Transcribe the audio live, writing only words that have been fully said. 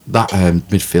That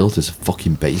midfielder's a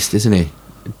fucking beast, isn't he?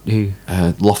 Who?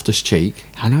 Loftus-Cheek.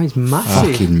 I know, he's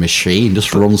massive. Fucking machine.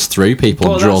 Just runs through people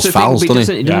and that's draws the thing, fouls, but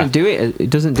doesn't he? It doesn't do it. It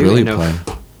doesn't do Brilliant it enough.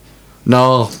 player.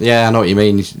 No, yeah, I know what you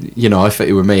mean. You know, if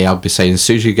it were me, I'd be saying, as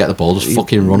soon as you get the ball, just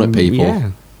fucking run at people.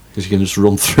 Yeah. Because you can just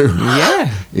run through. Yeah.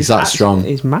 He's that strong.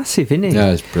 He's massive, isn't he?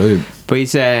 Yeah, it's brilliant. But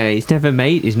he's never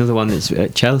made... He's another one that's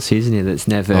at Chelsea, isn't he? That's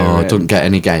never... Doesn't get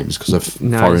any games because of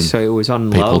foreign so it was on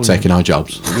people loan. taking our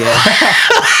jobs. Yeah.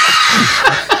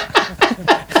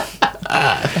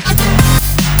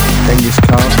 Genghis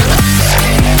Khan.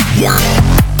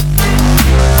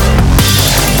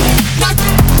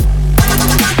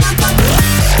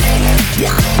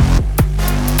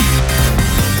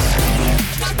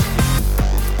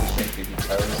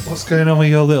 What's going on with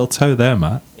your little toe there,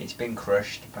 Matt? It's been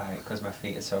crushed because my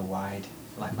feet are so wide,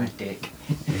 like my dick.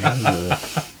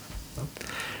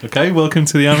 Okay, welcome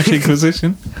to the Amish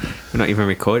Inquisition. We're not even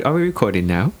recording. Are we recording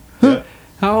now? Yeah.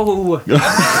 Oh!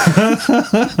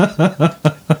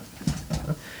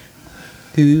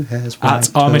 Who has At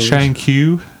Amish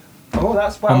NQ Oh,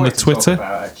 that's what on I the wanted to talk Twitter.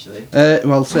 about, actually.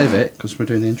 Well, save it, because we're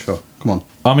doing the intro. Come on.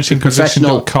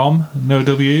 AmishInquisition.com, no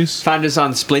W's. Find us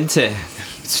on Splinter,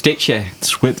 Stitcher,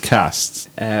 Twitcast,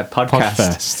 Podcast,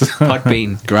 Podfest.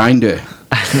 Podbean. Grinder.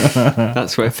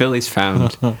 That's where Phil is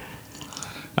found. Of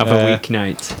a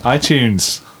weeknight.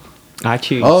 iTunes.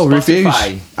 iTunes. Oh, Spotify. reviews.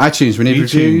 iTunes. We need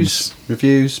iTunes. reviews.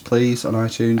 Reviews, please, on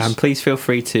iTunes. And please feel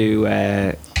free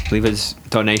to leave us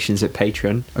donations at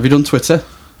Patreon. Have you done Twitter?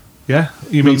 Yeah,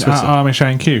 you mean at Twitter. Amish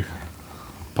NQ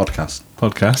Podcast.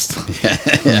 podcast.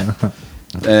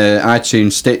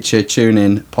 iTunes, Stitcher,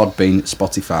 TuneIn, Podbean,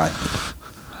 Spotify.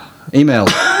 Email.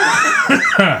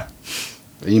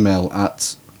 Email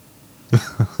at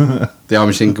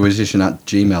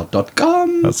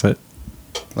theamishinquisition@gmail.com. That's it.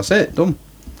 That's it. Done.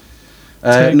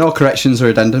 No corrections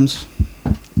or addendums.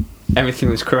 Everything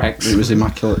was correct. It was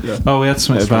immaculate. Yeah. Oh, we had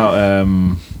something about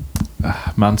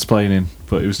mansplaining,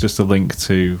 but it was just a link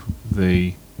to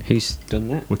the Who's done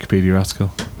that? Wikipedia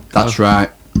article. That's right.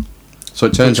 So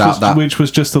it turns out that which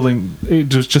was just a link.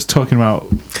 It was just talking about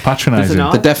patronising.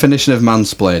 not? the definition of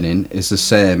mansplaining is the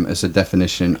same as the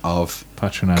definition of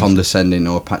Patronising. condescending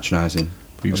or patronising.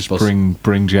 You I just suppose.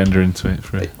 bring gender into it.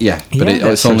 For it. Yeah, but Yeah,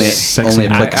 it's only sexy.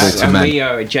 applicable to And men. we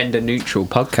are a gender neutral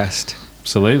podcast.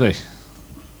 Absolutely.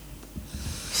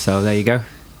 So there you go.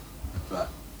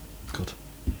 Good.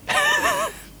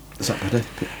 Is that better?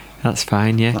 That's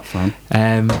fine, yeah. That's fine.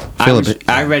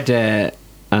 I read an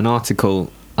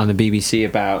article on the BBC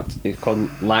about, it's called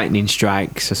lightning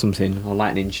strikes or something, or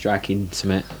lightning striking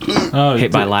something. Oh,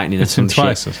 Hit by lightning or it's some been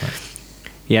twice, shit. isn't it?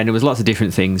 Yeah, and there was lots of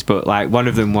different things, but like one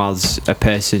of them was a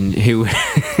person who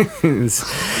was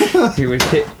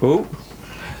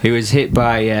hit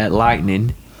by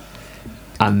lightning,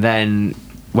 and then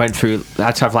went through.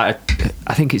 Had to have I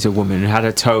think it's a woman who had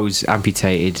her toes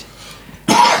amputated,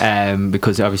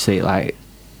 because obviously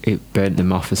it burnt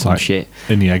them off or some shit.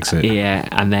 In the exit. Yeah,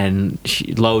 and then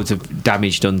loads of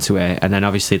damage done to her, and then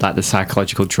obviously the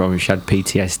psychological trauma. She had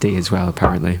PTSD as well,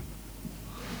 apparently,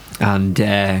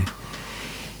 and.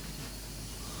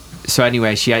 So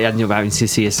anyway, she ended up having to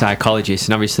see a psychologist,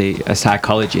 and obviously a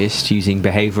psychologist using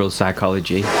behavioural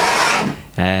psychology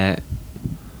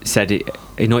said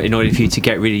in order for you to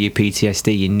get rid of your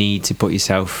PTSD, you need to put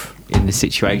yourself in the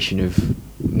situation of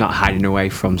not hiding away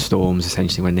from storms,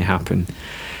 essentially, when they happen.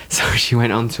 So she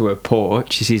went onto her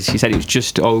porch. She said it was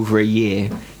just over a year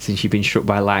since she'd been struck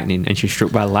by lightning, and she was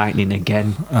struck by lightning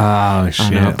again Oh, shit.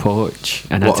 on her porch.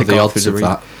 And What had are to the go odds through of the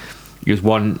that? It was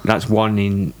one. That's one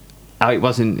in. It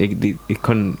wasn't. It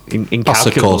couldn't. Incalculable. That's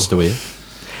the course to win.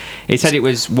 It said it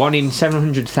was 1 in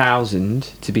 700,000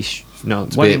 to be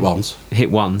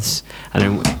hit once, and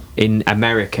then in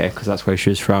America, because that's where she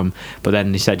was from. But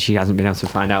then they said she hasn't been able to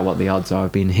find out what the odds are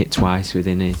of being hit twice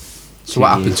within a. So what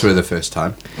happened to her the first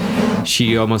time?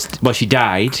 She she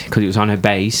died because it was on her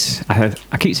base. I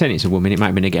keep saying it's a woman. It might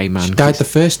have been a gay man. She died the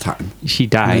first time? She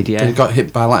died, yeah. And got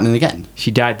hit by lightning again?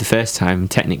 She died the first time,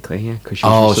 technically, yeah. Cause she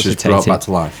was she was brought back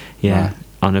to life. Yeah, Right.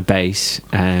 on a base,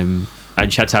 and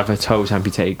she had to have her toes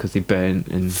amputated because they burnt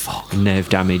and nerve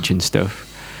damage and stuff,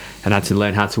 and had to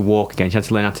learn how to walk again. She had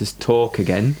to learn how to talk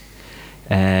again,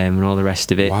 and all the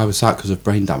rest of it. Why was that? Because of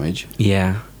brain damage?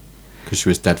 Yeah, Because she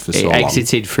was dead for so it long.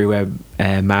 exited through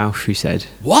her mouth. She said,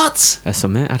 What? or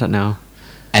something. I don't know.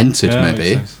 Entered, Yeah,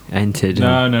 maybe. makes sense. Entered.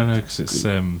 No, because it's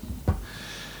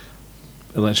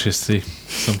electricity,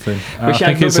 something. I She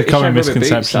had think it's a common rubber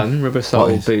boots misconception. on, rubber sole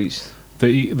is? boots.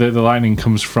 The lightning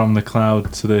comes from the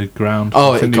cloud to the ground.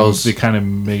 Oh, I think it goes- They kind of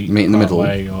meet in the middle.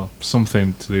 way, or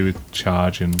something to do with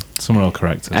charge, and someone will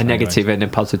correct us. A negative and a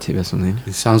positive or something.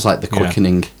 It sounds like the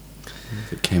quickening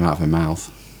It came out of her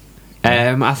mouth.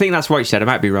 I think that's what she said. I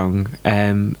might be wrong.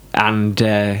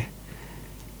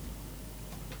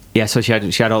 So she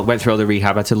went through all the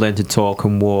rehab, had to learn to talk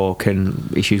and walk,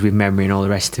 and issues with memory and all the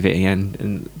rest of it,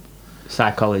 and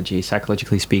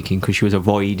psychologically speaking, because she was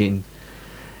avoiding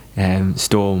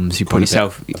storms. You put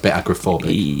yourself a bit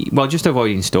agoraphobic. Well, just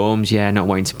avoiding storms, yeah, not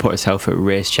wanting to put herself at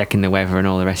risk, checking the weather and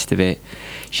all the rest of it.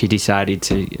 She decided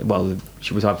to. Well,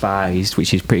 she was advised,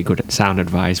 which is pretty good sound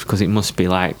advice, because it must be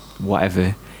like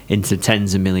whatever into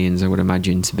tens of millions, I would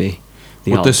imagine, to be.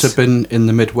 Would this have been in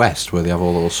the Midwest where they have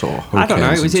all those sort of hurricanes? I don't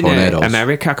know. It was in tornadoes?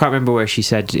 America. I can't remember where she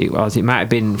said it was. It might have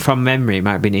been, from memory, it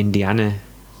might have been Indiana,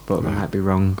 but I might be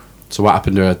wrong. So what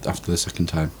happened to her after the second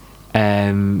time?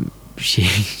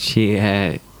 She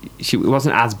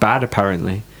wasn't as bad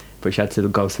apparently, but she had to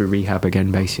go through rehab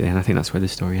again basically, and I think that's where the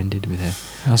story ended with her.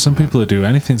 Now, some people will do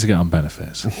anything to get on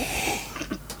benefits.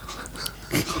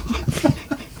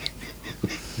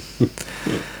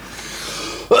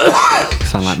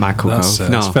 Sound like Michael Gove.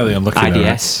 That's fairly unlucky.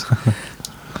 IDS.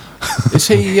 Is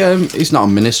he? He's not a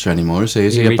minister anymore, is he?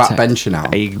 Is he a backbencher now?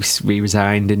 He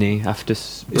resigned, didn't he? After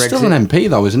Brexit. He's still an MP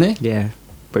though, isn't he? Yeah,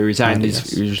 but he resigned.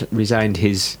 IDS.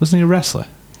 His. Wasn't he a wrestler?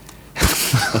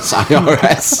 That's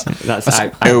IRS. That's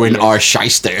Owen R.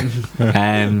 Shyster.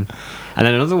 And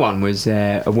then another one was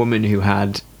a woman who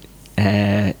had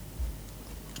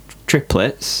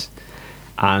triplets,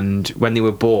 and when they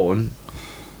were born,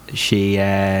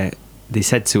 they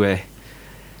said to her,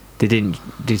 the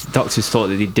doctors thought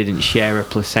that they didn't share a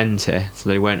placenta, so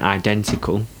they weren't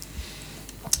identical.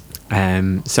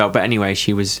 But anyway,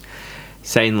 she was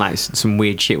saying like some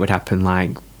weird shit would happen,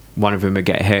 like one of them would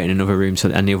get hurt in another room,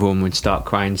 and the other one would start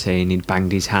crying, saying he'd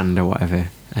banged his hand or whatever,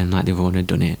 and like the other one had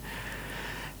done it.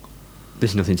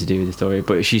 There's nothing to do with the story,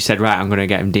 but she said, right, I'm going to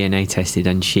get them DNA tested,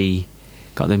 and she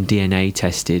got them DNA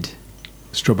tested.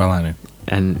 Struck by lightning.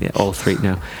 And all three,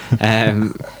 no.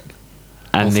 And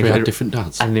all three had different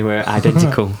dads. And they were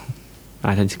identical.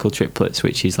 Identical triplets,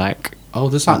 which is like... Oh,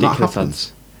 does that not happen?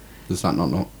 Odds. Does that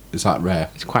not... Is that rare?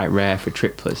 It's quite rare for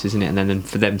triplets, isn't it? And then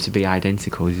for them to be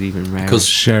identical is even rarer. Because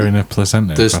sharing a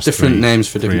placenta. There's different names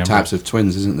for different types of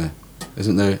twins, isn't there?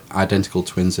 Isn't there identical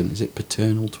twins and is it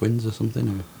paternal twins or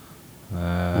something?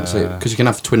 Because you can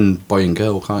have twin boy and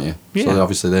girl, can't you? Yeah. So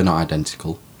obviously they're not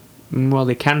identical. Well,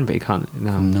 they can be, can't they?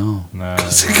 No.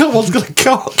 One's got a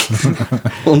cock.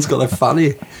 One's got a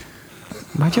fanny.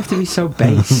 Why'd you have to be so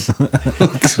base?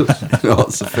 That's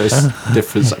the first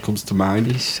difference that comes to mind.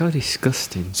 He's so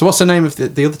disgusting. So what's the name of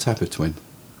the other type of twin?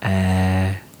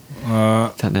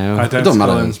 Don't know. It doesn't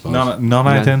matter.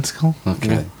 Non-identical. Okay.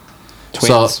 Yeah.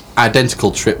 Twins. So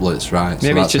identical triplets, right?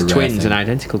 Maybe so it's just twins and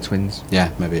identical twins.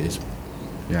 Yeah, maybe it is.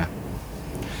 Yeah.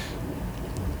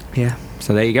 Yeah.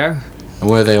 So there you go. And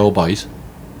were they all boys?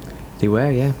 They were,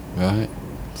 yeah. Right.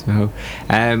 So,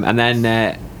 and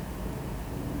then,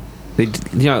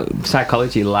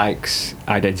 psychology likes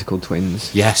identical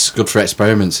twins. Yes, good for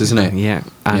experiments, isn't it? Yeah,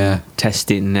 and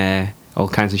testing all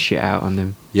kinds of shit out on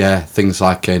them. Yeah, things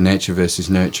like nature versus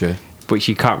nurture. Which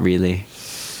you can't really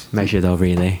measure, though,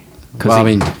 really. Well, I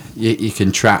mean, you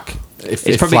can track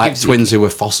if like twins who were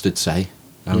fostered, say,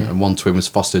 and one twin was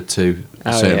fostered to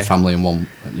a certain family, and one,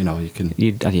 you can.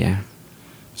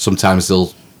 Sometimes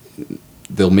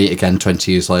they'll meet again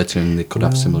 20 years later, and they could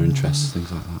have similar interests,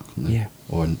 things like that, couldn't they? Yeah.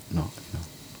 Or not.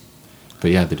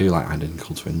 But yeah, they do like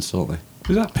identical twins, don't they?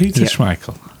 Is that Peter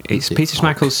Schmeichel? It's Peter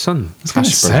Schmeichel's son. I was going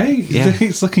to say,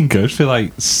 he's looking good for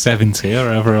like 70 or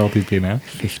however old he'd be now.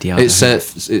 50 odd.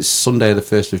 It's Sunday the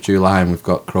 1st of July, and we've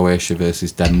got Croatia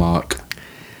versus Denmark.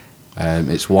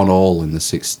 It's 1-1 in the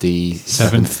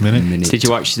 67th minute. Did you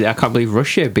watch? I can't believe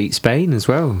Russia beat Spain as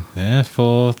well. Yeah,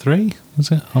 4-3 was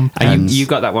it? And you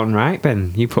got that one right,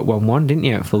 Ben. You put 1-1, didn't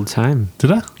you, at full time?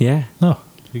 Did I? Yeah. Oh,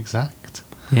 exact.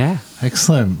 Yeah.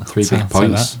 Excellent. 3 big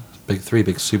points. Three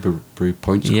big Super Brew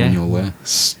points coming your way.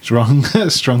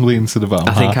 Strongly into the bottom.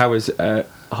 I think I was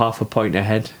half a point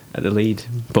ahead at the lead,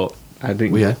 but I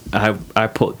think I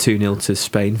put 2-0 to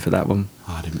Spain for that one.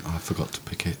 I forgot to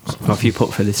pick it. What have you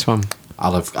put for this one?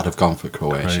 I'd have gone for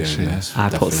Croatia. Yes, I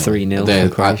put 3-0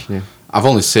 for Croatia. I've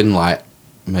only seen other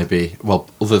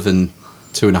than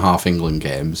 2.5 England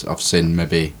games, I've seen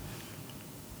maybe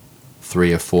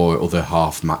 3 or 4 other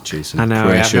half matches. And I know,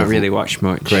 Croatia I haven't really watched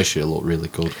much. Croatia look really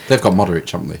good. They've got Modric,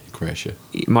 haven't they, Croatia?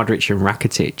 Modric and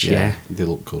Rakitic, yeah. They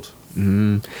look good.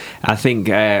 I think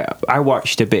I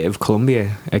watched a bit of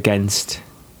Colombia against...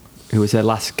 Who was their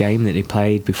last game that they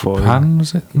played before? Japan,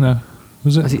 was it? No.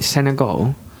 Was it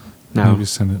Senegal? No. Maybe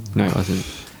Senegal. No, it wasn't.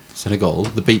 Senegal,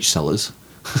 the beach sellers.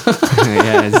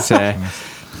 Yeah,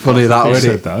 Funny that, He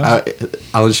wasn't said it?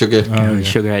 Alan Sugar.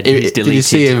 Sugarhead. Did He's you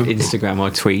see him? deleted Instagram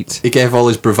or tweets. He gave all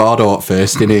his bravado at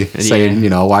first, didn't he? Saying, Yeah. you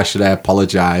know, why should I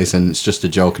apologise? And it's just a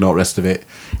joke and all the rest of it.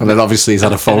 And then obviously he's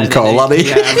had a phone call, hasn't he?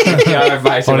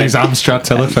 Yeah, On his Amstrad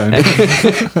telephone.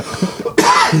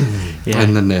 Yeah.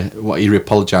 And then he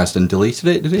apologised and deleted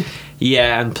it, did he?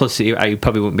 Yeah, and plus he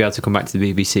probably wouldn't be able to come back to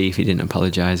the BBC if he didn't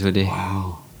apologise, would he?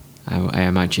 Wow. I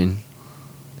imagine.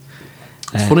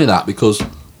 It's funny that, because,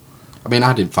 I mean,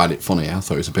 I didn't find it funny. I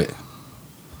thought it was a bit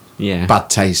bad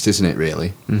taste, isn't it, really?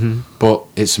 Mm-hmm. But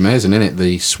it's amazing, isn't it?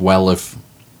 The swell of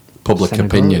public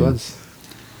opinion.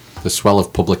 The swell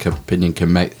of public opinion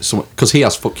can make some, because he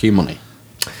has fuck you money.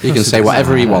 He can say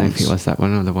whatever he I don't wants. think it was that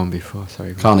one or the one before.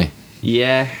 Sorry. Can't he?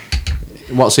 Yeah.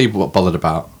 What's he bothered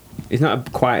about? He's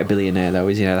not quite a billionaire though,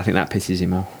 is he? I think that pisses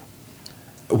him off.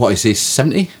 What is he,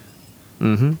 70?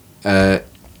 Mm-hmm.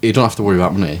 He don't have to worry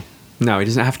about money. No, he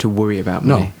doesn't have to worry about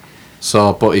money. No.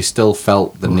 So, but he still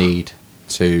felt the need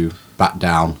to back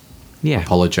down,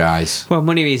 apologise. Well,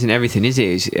 money isn't everything, is it?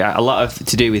 It's, a lot of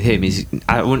to do with him is,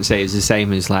 I wouldn't say it's the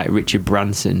same as like Richard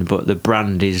Branson, but the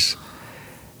brand is,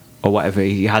 or whatever,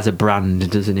 he has a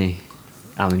brand, doesn't he?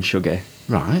 Alan Sugar.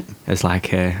 Right. As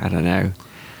like I don't know,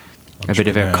 a bit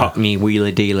of a cockney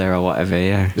wheeler dealer or whatever,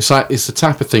 yeah. It's the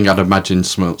type of thing I'd imagine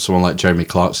someone like Jeremy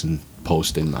Clarkson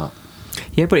posting that.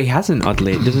 Yeah, but he hasn't,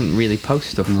 oddly. He doesn't really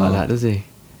post stuff like that, does he?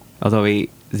 Although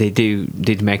they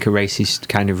did make a racist,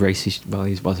 well,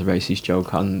 he was a racist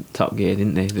joke on Top Gear,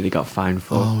 didn't they? That he got fined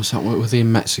for. Oh, was that what, was he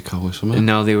in Mexico or something?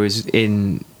 No, they was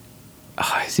in,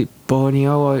 is it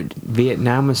Borneo or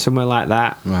Vietnam or somewhere like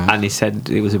that? Right. And he said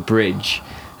it was a bridge,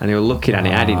 and they were looking at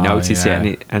it. I didn't notice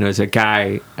it, and there was a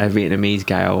guy, a Vietnamese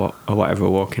guy or whatever,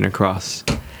 walking across,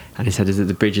 and he said that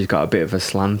the bridge has got a bit of a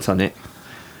slant on it.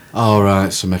 Oh,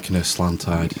 right, so making a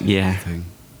slant-eyed thing. I mean,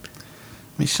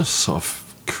 it's just sort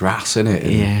of crass, isn't it?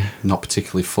 And not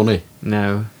particularly funny.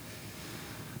 No.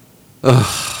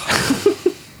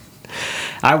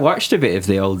 I watched a bit of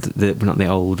the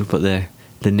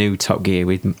new Top Gear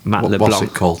with Matt LeBlanc. What's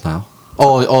it called now?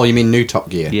 Oh, you mean new Top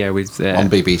Gear? Yeah, with on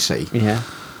BBC. Yeah,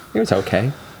 it was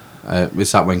okay.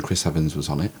 Was that when Chris Evans was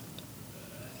on it?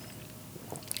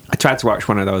 I tried to watch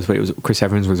one of those, but Chris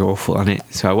Evans was awful on it.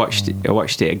 So I watched it. I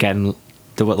watched it again.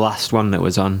 The last one that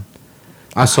was on.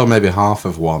 I saw maybe half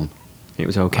of one. It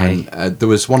was okay. And, there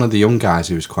was one of the young guys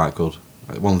who was quite good.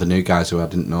 One of the new guys who I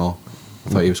didn't know. I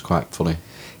thought he was quite funny.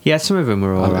 Yeah, some of them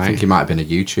were all right. I think he might have been a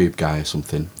YouTube guy or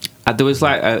something. There was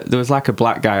like a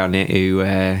black guy on it who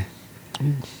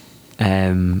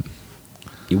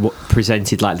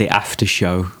presented like the after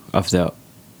show of the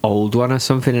old one or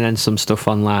something, and then some stuff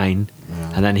online,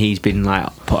 and then he's been like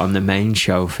put on the main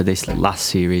show for this last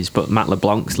series. But Matt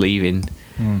LeBlanc's leaving,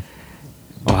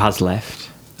 or has left.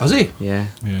 Has he? Yeah.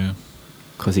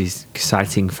 Because he's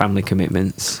citing family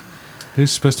commitments.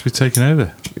 Who's supposed to be taking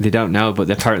over? They don't know, but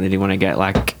apparently they want to get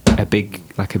like a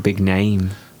big name.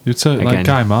 Like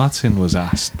Guy Martin was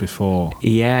asked before.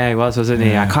 Yeah, he was, wasn't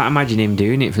he? I can't imagine him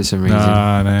doing it for some reason.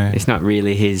 No. It's not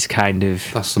really his kind of...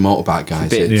 That's the motorbike guy.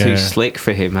 It's a bit too slick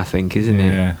for him, I think, isn't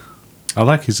it? Yeah. I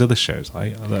like his other shows,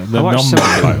 like the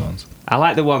non-motorbike ones. I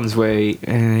like the ones where,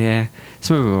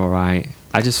 some of them are alright.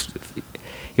 I just...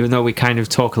 Even though we kind of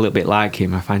talk a little bit like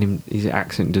him, I find his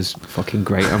accent does fucking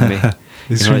great on me.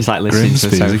 It's like listening to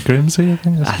him. Grimsby,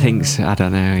 I think so. I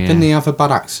don't know, yeah. Didn't he have a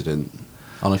bad accident?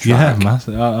 On a track. Yeah,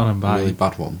 massive. On a bike. A really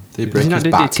bad one. Did he break his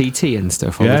Did back? he TT and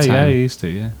stuff all the time? Yeah, he used to,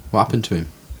 yeah. What happened to him?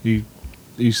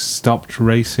 He stopped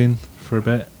racing for a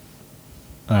bit.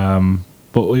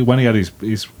 But when he had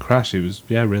his crash, it was,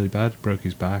 really bad. Broke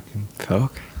his back. And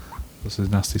fuck. That's his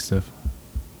nasty stuff.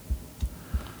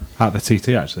 At the TT,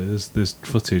 actually, there's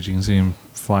footage. You can see him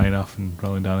flying off and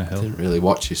rolling down a hill. I didn't really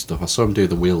watch his stuff. I saw him do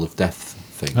the Wheel of Death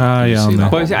thing.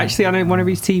 Was it actually on one of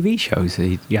his TV shows?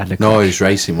 He had a crash? No, he was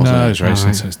racing, wasn't he? No, he was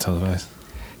racing, so it's televised.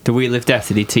 The Wheel of Death,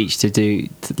 did he teach to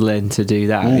learn to do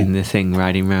that in the thing,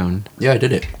 riding round? Yeah, I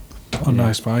did it. On a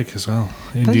nice bike as well.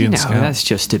 Indian Scout. That's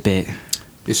just a bit...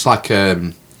 It's like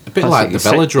a bit like the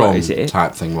velodrome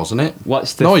type thing, wasn't it?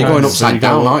 What's the... No, you're going upside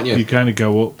down, aren't you? You kind of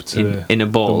go up to in a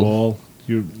ball. The wall.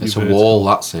 It's a wall,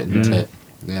 that's it, isn't it?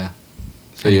 Yeah.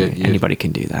 So anybody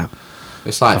can do that.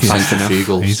 It's like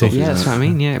centrifugal stuff. Yeah, that's what I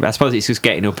mean, yeah. But I suppose it's just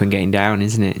getting up and getting down,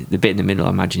 isn't it? The bit in the middle, I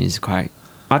imagine, is quite...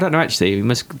 I don't know, actually.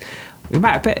 We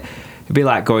might bet... It'd be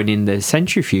like going in the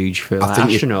centrifuge for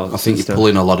astronauts. I think you're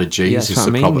pulling a lot of G's. Yeah, that's what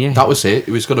I mean, yeah. That was it.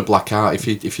 It was going to black out. If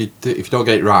you don't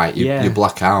get it right, you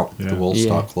black out. Yeah. The walls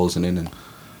start closing in, and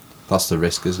that's the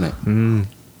risk, isn't it? Mm.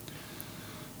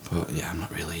 But yeah, I'm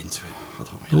not really into it. I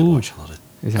don't really watch a lot of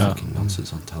fucking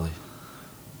nonsense on telly.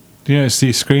 Do you notice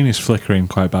the screen is flickering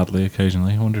quite badly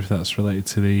occasionally? I wonder if that's related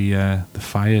to the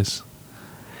fires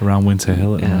around Winter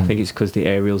Hill. I think it's because the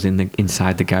aerial's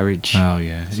inside the garage. Oh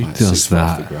yeah, it does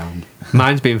that.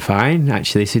 Mine's been fine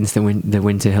actually since the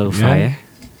Winter Hill fire.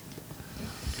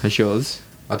 How's yours?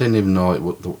 I didn't even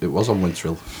know it was on Winter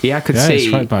Hill. Yeah, I could see.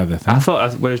 It's right by the thing. I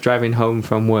thought when I was driving home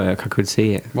from work, I could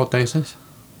see it. What day is this?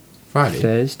 Friday.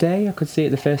 Thursday. I could see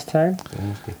it the first time.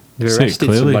 Okay. They've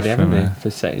arrested somebody, haven't they,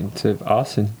 for setting to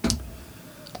arson.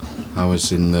 I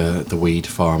was in the weed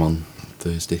farm on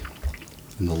Thursday,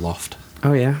 in the loft.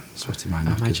 Oh yeah. Sweating my I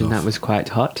knackers imagine off. that was quite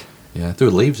hot. Yeah, there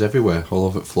were leaves everywhere, all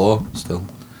over the floor still.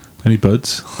 Any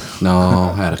buds? No,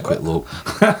 I had a quick look.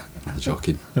 I'm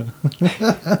joking.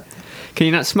 Can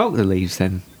you not smoke the leaves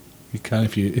then? You can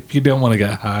if you don't want to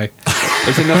get high.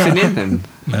 Is there nothing in them?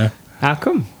 No. How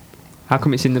come? How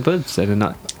come it's in the buds and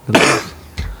not the leaves?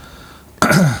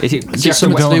 Is it Is it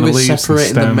something to do with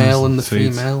separating the male and the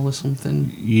seeds. female or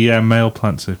something? Yeah, male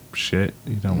plants are shit.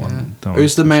 You don't want. Don't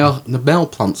Who's the male? The male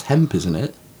plant's hemp, isn't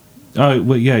it? Oh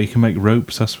well, yeah. You can make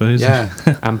ropes, I suppose. Yeah.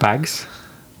 And bags.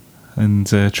 And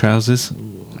trousers.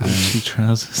 Itchy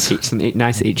trousers.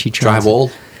 Nice itchy trousers.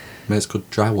 Drywall. Makes good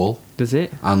drywall. Does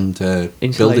it? And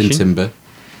building timber.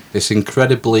 It's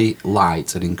incredibly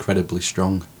light and incredibly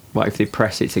strong. What if they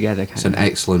press it together? It's an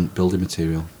excellent building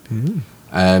material.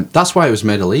 That's why it was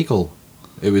made illegal.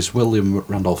 It was William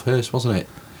Randolph Hearst, wasn't it?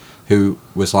 Who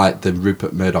was like the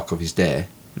Rupert Murdoch of his day,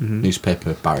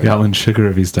 newspaper baron. The Alan Sugar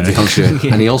of his day.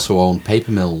 And he also owned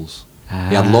paper mills.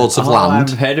 He had loads of land.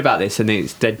 I've heard about this, and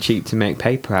it's dead cheap to make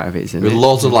paper out of it, isn't it? With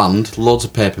loads of land, loads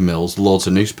of paper mills, loads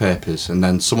of newspapers, and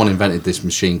then someone invented this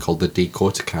machine called the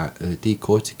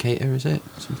decorticator, is it?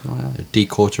 Something like that. A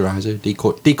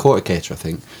decorticator, I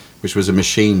think, which was a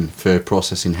machine for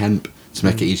processing hemp to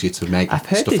make it easier to make I've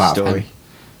heard stuff this out story. of hemp.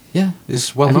 Yeah,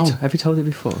 it's well known. Have you told it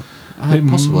before? It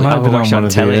Possibly. might have been on watched one on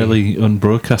of telly. the early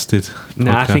unbroadcasted.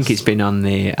 No, I think podcasts. it's been on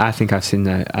the. I think I've seen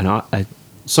a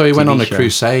So he went TV on a show.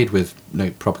 crusade with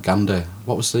propaganda.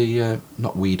 What was the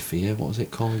not weed fear? What was it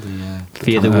called?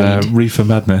 Fear the weed. Reefer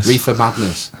Madness. Reefer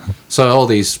madness. So all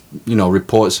these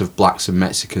reports of blacks and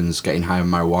Mexicans getting high on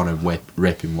marijuana and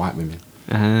raping white women.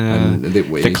 And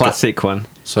The classic one.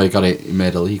 So he got it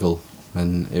made illegal,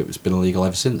 and it's been illegal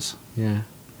ever since. Yeah.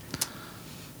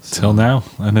 Till now,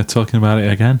 and they're talking about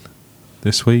it again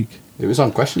this week. It was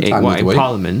on Question Time What, the in other week.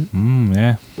 Parliament?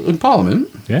 Yeah. In Parliament?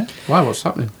 Yeah. Why? What's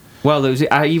happening? Well,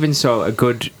 I even saw a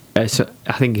good. I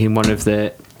think in one of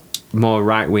the more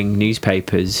right-wing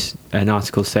newspapers, an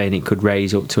article saying it could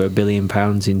raise up to £1 billion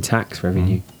in tax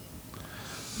revenue.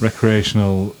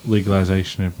 Recreational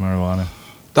legalisation of marijuana.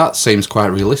 That seems quite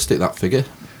realistic, that figure.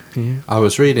 Yeah. I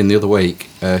was reading the other week,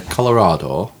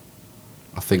 Colorado,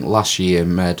 I think last year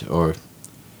made, I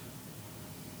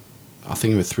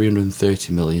think it was $330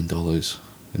 million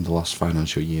in the last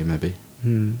financial year, maybe.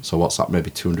 So what's that, maybe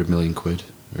 200 million quid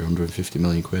or 150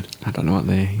 million quid? I don't know what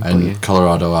they... And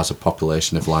Colorado has a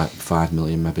population of like 5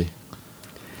 million, maybe.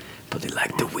 But they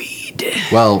like the weed.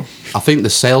 Well, I think the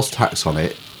sales tax on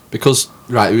it, because,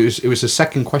 right, it was the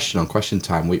second question on Question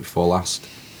Time week before last.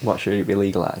 What, should it be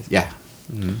legalised? Yeah.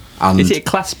 And Is it a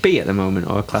Class B at the moment,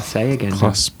 or a Class A again?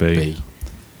 Class B.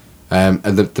 And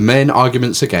the main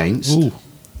arguments against,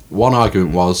 one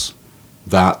argument was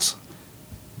that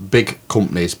big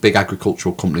companies, big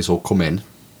agricultural companies will come in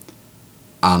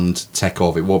and take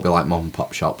over. It won't be like mom and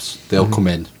pop shops. They'll come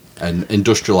in and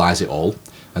industrialise it all.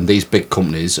 And these big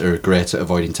companies are great at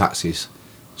avoiding taxes.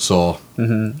 So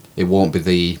it won't be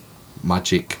the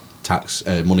magic tax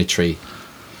money tree.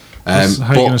 How are you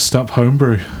going to stop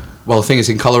homebrew? Well, the thing is,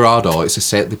 in Colorado,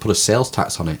 they put a sales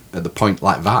tax on it at the point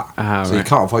like that. So you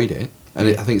can't avoid it. And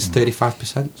I think it's 35%,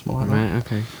 something like that. Right,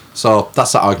 okay. So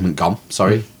that's that argument gone.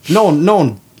 Sorry. No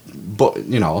one, but,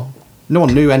 no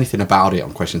one knew anything about it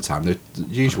on Question Time. The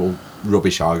usual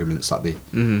rubbish arguments that they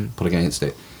put against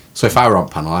it. So if I were on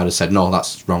panel, I'd have said, no,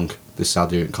 that's wrong. This is how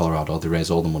they do it in Colorado. They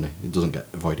raise all the money. It doesn't get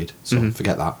avoided. So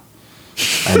forget that.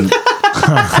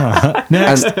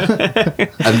 Next.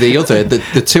 And the other,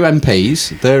 the two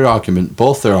MPs,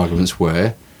 both their arguments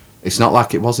were, it's not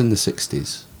like it was in the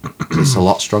 60s. It's a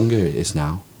lot stronger, it is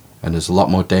now. And there's a lot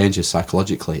more danger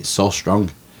psychologically. It's so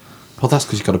strong. Well, that's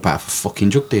because you've got to buy it off a fucking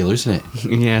drug dealer, isn't it?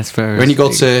 Yeah, it's very... When you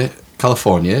go to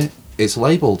California, it's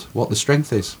labelled what the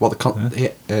strength is, what the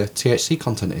THC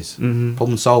content is.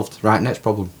 Problem solved. Right, next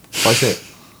problem. What is it?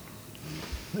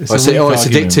 It's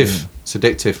addictive. It's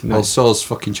addictive. No. Well, so's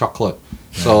fucking chocolate.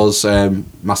 So's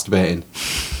masturbating.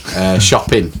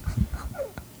 Shopping.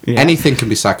 Yeah. Anything can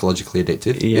be psychologically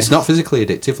addictive. Yes. It's not physically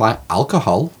addictive, like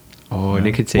alcohol. Oh,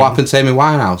 nicotine. What happened to Amy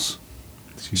Winehouse?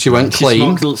 She went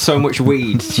clean. She smoked so much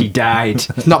weed, she died.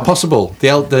 Not possible.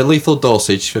 The lethal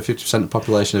dosage for 50% of the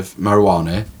population of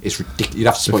marijuana is ridiculous. You'd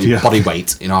have to smoke your body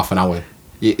weight in half an hour.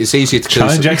 It's easier to kill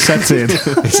yourself.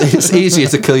 It's easier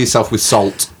to kill yourself with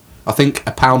salt. I think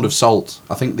a pound of salt.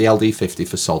 I think the LD50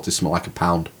 for salt is something like a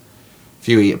pound. If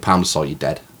you eat a pound of salt, you're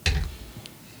dead.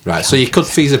 Right, so you could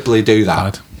feasibly do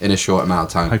that in a short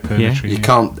amount of time. You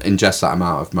can't ingest that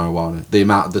amount of marijuana.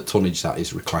 The tonnage that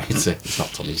is required to. It's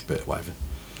not tonnage, but whatever.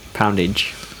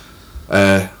 Poundage.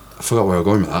 I forgot where we're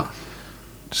going with that.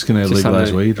 Just going to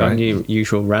legalise weed, right?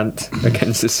 Usual rant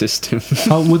against the system.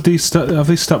 Would these have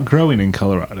they stopped growing in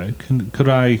Colorado? Could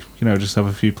I, just have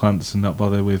a few plants and not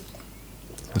bother with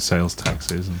the sales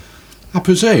taxes? I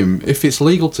presume if it's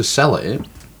legal to sell it,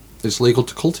 it's legal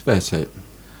to cultivate it.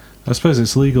 I suppose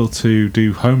it's legal to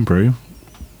do homebrew.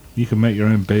 You can make your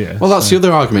own beer. Well, that's the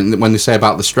other argument when they say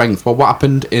about the strength. Well, what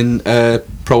happened in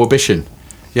Prohibition?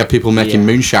 You had people making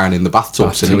moonshine in the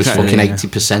bathtubs, and it was fucking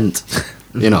 80%.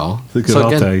 The good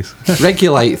old days.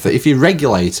 Regulate. If you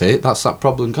regulate it, that's that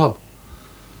problem gone.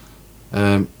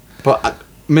 But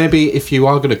maybe if you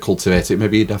are going to cultivate it,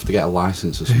 maybe you'd have to get a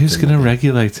license or something. Who's going to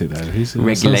regulate it though?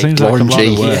 Regulate Lauren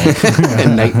G.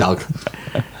 And Nate Dogg.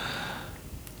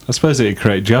 I suppose it'd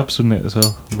create jobs, wouldn't it, as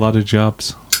well? A lot of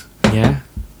jobs. Yeah.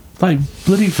 Like,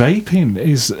 bloody vaping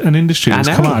is an industry that's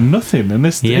come out of nothing, and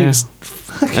this is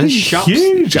fucking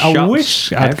huge. I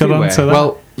wish I'd got onto that.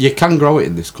 Well, you can grow it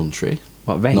in this country.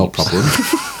 What, vapes? No problem.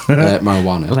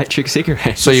 Marijuana. Electric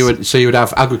cigarettes. So you would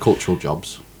have agricultural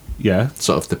jobs. Yeah.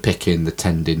 Sort of the picking, the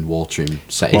tending, watering,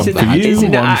 setting. One for you,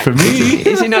 one for me.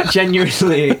 Is it not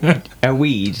genuinely a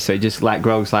weed? So it just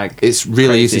grows like it's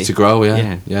really crazy. Easy to grow,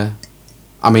 yeah.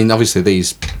 I mean, obviously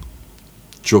these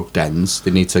drug dens, they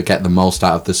need to get the most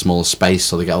out of the smaller space,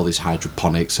 so they get all these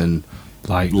hydroponics and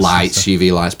lights,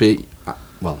 UV lights. But I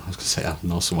was going to say, I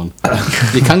know someone.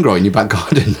 You can grow in your back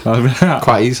garden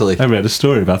quite easily. I read a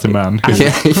story about a man. I've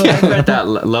read that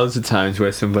loads of times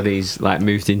where somebody's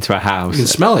moved into a house. You can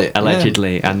smell it,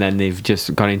 allegedly, and then they've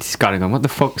just gone into his garden and gone, "What the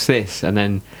fuck's this?" And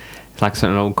then it's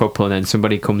an old couple, and then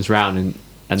somebody comes round and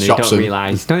they don't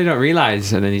realise. No, they don't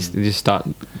realise, and then they just start,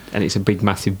 and it's a big,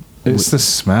 massive. It's the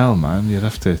smell, man. I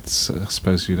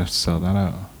suppose you'd have to sell that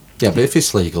out. Yeah, but if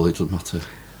it's legal, it doesn't matter.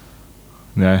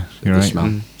 Yeah, you're right.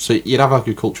 Smell. So you'd have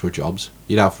agricultural jobs,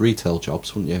 you'd have retail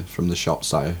jobs, wouldn't you, from the shop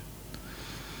side?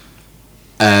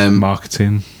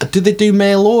 Marketing. Do they do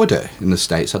mail order in the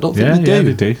States? I don't think they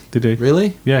do. Yeah, they do.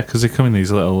 Really? Yeah, because they come in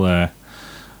these little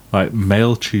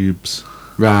mail tubes.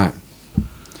 Right.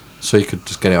 So you could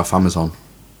just get it off Amazon.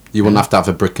 You wouldn't have to have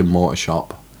a brick and mortar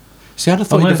shop. See, I'd have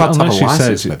thought you'd have to have a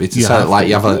license, maybe, to sell it like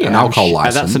you have an alcohol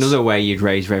license. That's anotise way you'd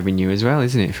raise revenue as well,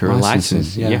 isn't it? For a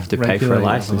license. You have to pay for a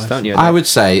license, don't you? I would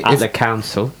say, at the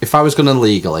council. If I was going to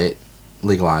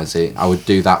legalise it, I would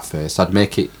do that first. I'd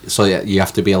make it so you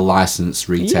have to be a licensed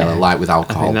retailer, like with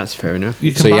alcohol. I think that's fair enough.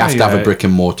 So you have to have a brick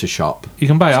and mortar shop. You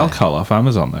can buy alcohol off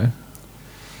Amazon, though.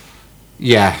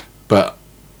 Yeah, but...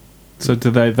 So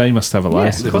do they must have a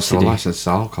license? They must have a license to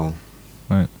alcohol.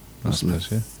 Right. That's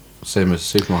same as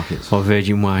supermarkets. Or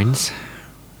Virgin Wines.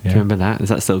 Do you remember that? Is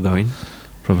that still going?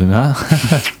 Probably not.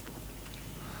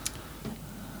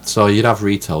 So you'd have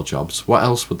retail jobs. What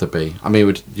else would there be? I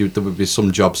mean, there would be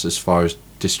some jobs as far as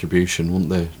distribution,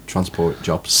 wouldn't there? Transport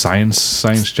jobs.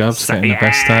 Science jobs, getting the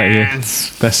best out of you.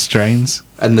 Best strains.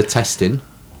 And the testing.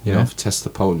 For test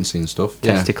the potency and stuff.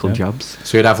 Testicle jobs.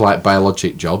 So you'd have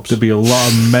biologic jobs. There'd be a lot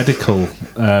of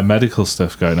medical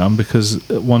stuff going on, because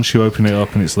once you open it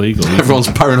up and it's legal, everyone's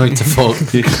paranoid to fuck.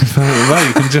 You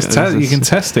can just you can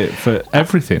test it for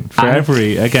everything,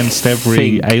 against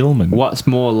every ailment. What's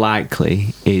more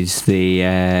likely is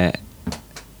it'll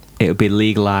be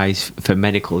legalised for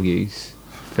medical use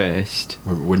first.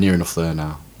 We're near enough there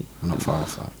now. We're not far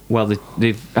off that. Well,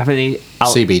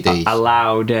 CBD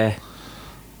allowed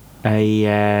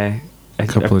a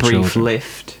brief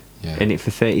lift in it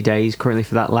for 30 days currently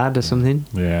for that lad or something.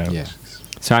 Yeah.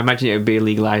 So I imagine it would be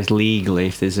legalised legally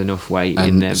if there's enough weight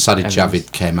in there. And Sadid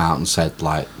Javid came out and said,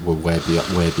 we're way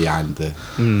behind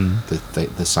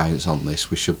the science on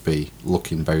this. We should be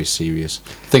looking very serious.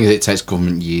 The thing is, it takes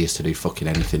government years to do fucking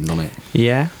anything, doesn't it?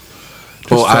 Yeah.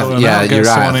 But you're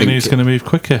right. I think who's going to move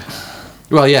quicker.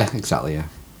 Well, yeah, exactly, yeah.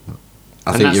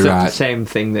 I think you're right. That's the same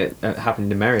thing that happened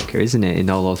in America, isn't it? In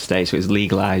all those states, it was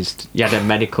legalised. You had a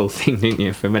medical thing, didn't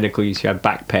you? For medical use, you had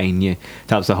back pain.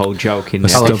 That was the whole joke in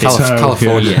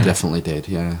California definitely did,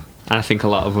 yeah. And I think a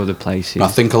lot of other places. But I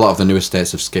think a lot of the newer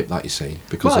states have skipped that, you see,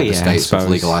 because the states have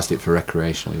legalised it for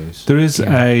recreational use. There is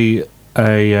a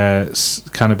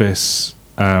cannabis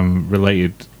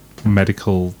related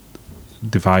medical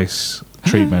device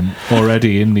treatment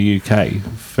already in the UK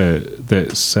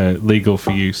that's legal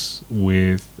for use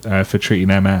with for treating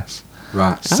MS.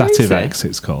 Right. Sativex,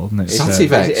 it's called. Isn't it?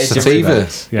 Sativex. Sativa.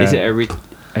 Yeah. Is it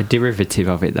a derivative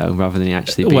of it though, rather than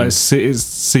actually being... Well, it's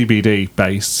CBD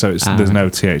based, so there's no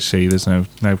THC, there's no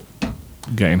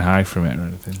getting high from it or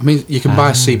anything. I mean, you can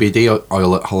buy CBD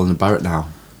oil at Holland & Barrett now.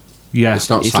 Yeah. It's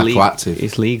not psychoactive.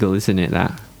 It's legal, isn't it,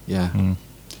 that? Yeah.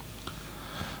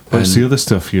 What's the other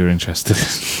stuff you're interested in?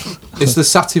 Is the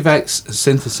Sativex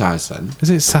synthesized then? Is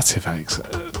it Sativex?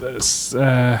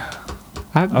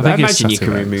 I think imagine it's you can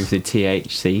Sativex. remove the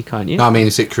THC, can't you? No, I mean,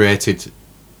 is it created...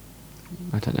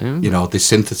 I don't know. You know, they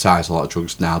synthesize a lot of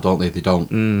drugs now, don't they? They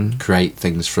don't create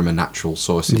things from a natural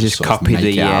source. They just sort copy of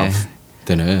make the it out of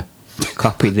thin air.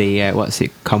 Copy the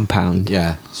compound.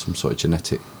 Yeah, some sort of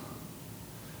genetic.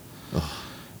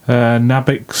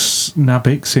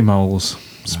 Nabiximols,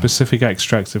 specific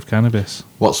extracts of cannabis.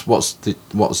 What's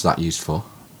that used for?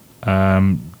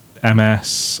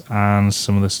 MS and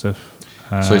some other stuff.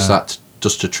 So is that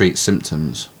just to treat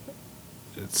symptoms?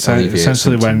 So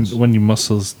essentially, when your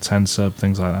muscles tense up,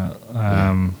 things like that.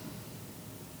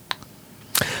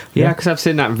 Yeah, because I've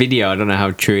seen that video. I don't know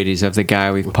how true it is of the guy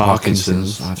with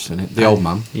Parkinson's. I've seen it. The old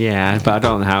man. Yeah, but I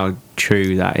don't know how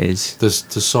true that is. There's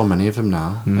so many of them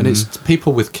now, and it's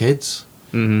people with kids,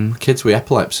 kids with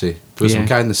epilepsy. There was some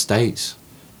guy in the States,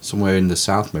 somewhere in the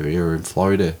South maybe, or in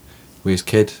Florida, with his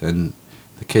kid, and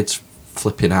the kid's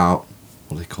flipping out.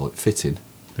 What do they call it? Fitting.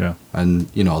 Yeah. And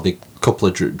you know, the couple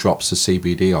of drops of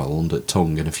CBD oil under the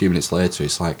tongue, and a few minutes later,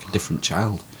 it's like a different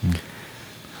child.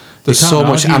 There's so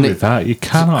much with that. You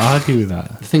cannot argue with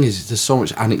that. The thing is, there's so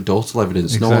much anecdotal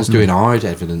evidence. Exactly. No one's doing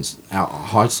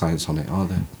hard science on it, are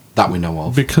they? That we know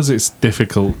of. Because it's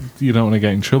difficult. You don't want to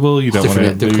get in trouble. You don't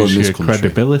want to lose your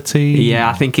credibility. Yeah,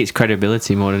 I think it's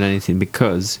credibility more than anything,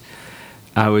 because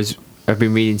I've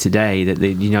been reading today that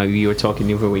you were talking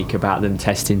the other week about them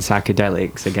testing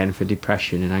psychedelics again for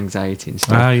depression and anxiety and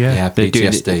stuff. Yeah,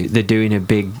 PTSD. They're doing a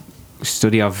big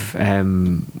study of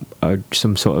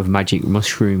some sort of magic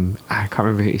mushroom. I can't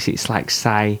remember. It's like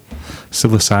psilocybin.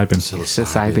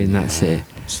 Psilocybin. That's it.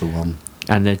 It's the one.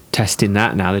 And they're testing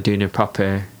that now. They're doing a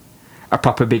proper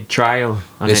big trial.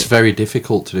 It's very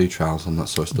difficult to do trials on that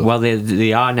sort of stuff. Well,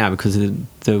 they are now because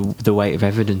of the weight of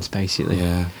evidence, basically.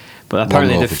 Yeah. But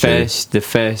apparently the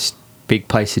first big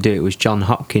place to do it was Johns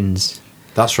Hopkins.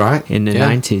 That's right. In the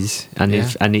 90s,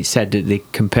 and it said that they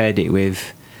compared it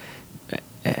with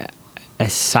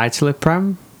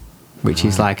escitalopram, which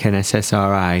is like an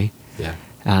SSRI. Yeah.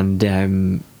 And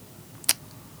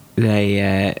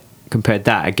they compared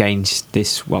that against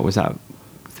this. What was that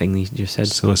thing you just said?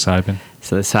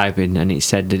 Psilocybin, and it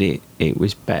said that it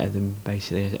was better than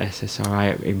basically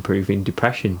SSRI at improving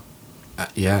depression.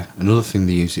 Another thing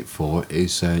they use it for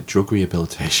is drug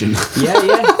rehabilitation.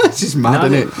 Yeah. This is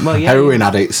mad, isn't it? Well, heroin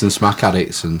addicts and smack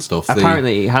addicts and stuff.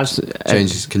 Apparently, it has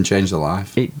can change their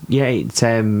life. It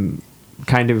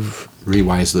kind of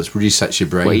resets your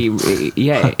brain.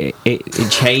 It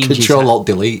changes. Control Alt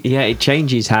Delete. Yeah, it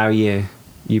changes how your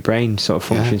brain sort of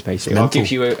functions, basically. Or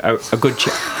gives you a good,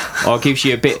 or gives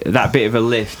you a bit of a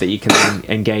lift that you can then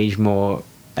engage more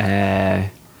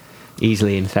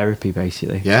easily in therapy,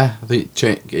 basically. Yeah,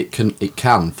 it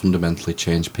can fundamentally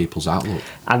change people's outlook.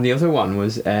 And the other one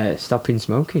was stopping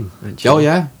smoking. Actually. Oh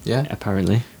yeah.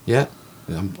 Apparently. Yeah,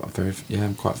 I'm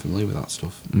quite familiar with that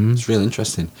stuff. It's really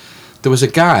interesting. There was a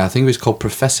guy, I think he was called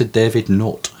Professor David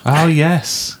Nutt. Oh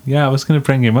yes, yeah, I was going to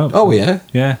bring him up. Oh yeah.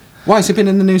 Why has he been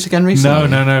in the news again recently?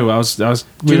 No. I was. Do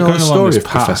you know the story of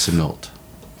Professor Nutt?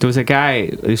 There was a guy.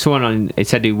 There's someone on. It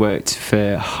said he worked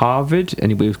for Harvard,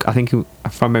 and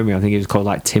from memory, I think he was called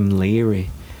like Tim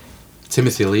Leary.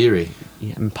 Timothy Leary.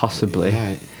 Yeah, and possibly.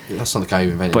 Yeah, that's not the guy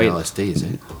who invented LSD, is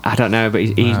it? I don't know, but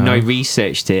he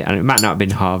researched it, and it might not have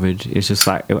been Harvard. It's just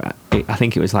like I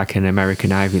think it was like an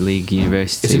American Ivy League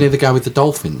university. Isn't he the guy with the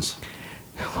dolphins?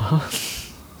 What?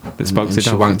 That spoke to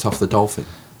she wanked off the dolphin.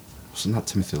 Wasn't that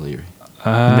Timothy Leary?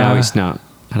 No, it's not.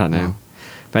 I don't know.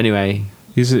 But anyway,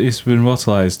 he's been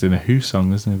immortalised in a Who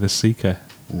song, isn't he? The Seeker.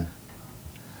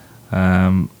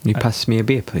 You pass me a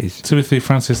beer, please. Timothy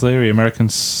Francis Leary, American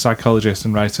psychologist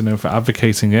and writer known for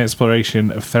advocating the exploration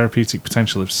of therapeutic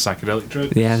potential of psychedelic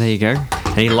drugs. Yeah, there you go.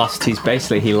 And he lost his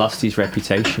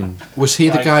reputation. Was he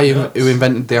the guy who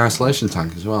invented the isolation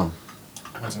tank as well?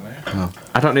 Wasn't he? No.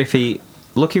 I don't know if he.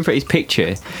 Looking for his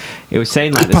picture, it was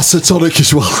saying like Capacitonic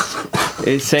as well.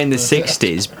 It was saying the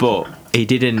 60s, but he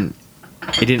didn't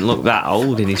look that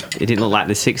old in his. It didn't look like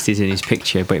the 60s in his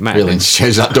picture, but it might. Really,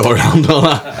 change that door around, don't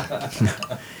I?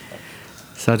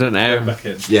 So I don't know.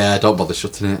 Yeah, don't bother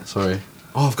shutting it. Sorry.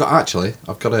 Oh, I've got a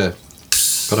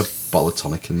Got a bottle of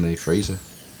tonic in the freezer.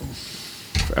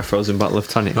 A frozen bottle of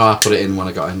tonic? No, I put it in when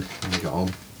I got home.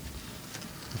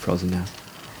 Frozen now.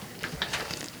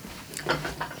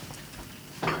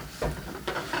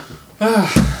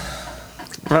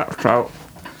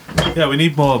 Yeah, we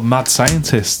need more mad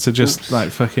scientists to just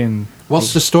like fucking.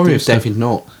 What's the story of David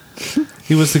Nutt?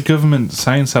 He was the government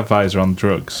science advisor on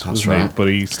drugs. That's right. He? But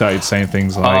he started saying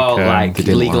things like, like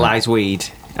legalise weed,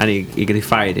 and he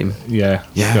fired him. Yeah,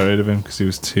 got rid of him because he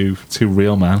was too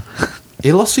real, man.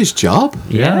 He lost his job.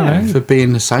 Yeah, for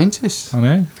being a scientist. I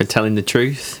know. For telling the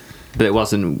truth, but it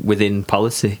wasn't within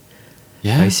policy.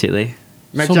 Yeah, basically.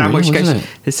 Imagine how much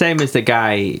the same as the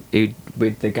guy who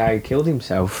killed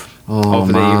himself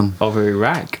over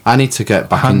Iraq. I need to get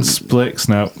back Hans Blix,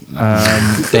 no.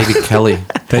 David Kelly.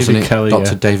 David Kelly,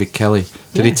 Dr. David Kelly.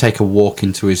 Did he take a walk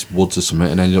into his woods or something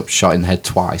and ended up shot in the head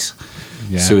twice?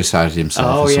 Yeah. Suicided himself.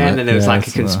 Oh, yeah, and then there was like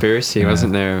a conspiracy,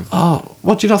 wasn't there? Oh,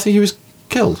 what, do you not think he was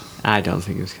killed? I don't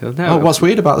think he was killed, no. Oh, what's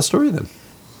weird about the story then?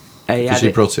 Because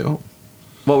you brought it up.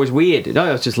 What was weird? No,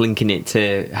 I was just linking it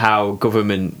to how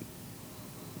government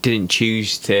didn't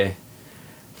choose to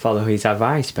follow his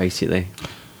advice, basically.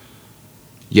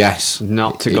 Yes.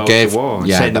 Not to go to war.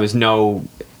 Yeah, saying there was no...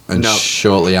 And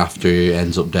shortly after, he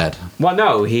ends up dead. Well,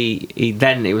 no, he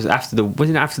then... It was after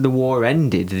the war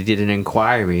ended, they did an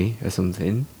inquiry or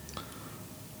something.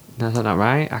 Is that not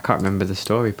right? I can't remember the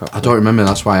story properly. I don't remember,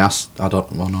 that's why I asked. I don't...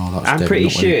 Well, no, that's I'm pretty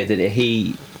sure that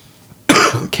he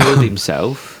killed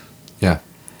himself. Yeah.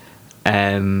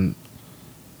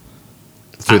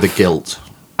 Through the guilt.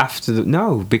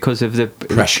 Because of the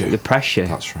pressure. The pressure.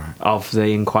 That's right. Of the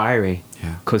inquiry.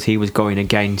 Yeah. Because he was going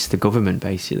against the government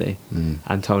basically,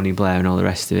 and Tony Blair and all the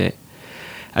rest of it.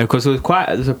 And of course,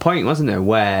 there's a point, wasn't there,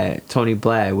 where Tony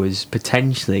Blair was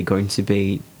potentially going to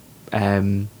be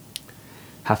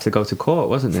have to go to court,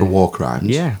 wasn't there, for war crimes?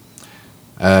 Yeah.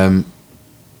 But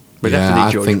yeah,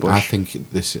 I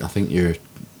think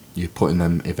you're putting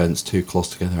them events too close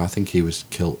together. I think he was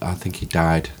killed. I think he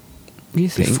died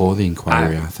before the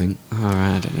inquiry. I think. All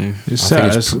right, I don't know. It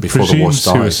says before the war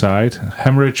started. Suicide,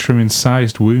 hemorrhage from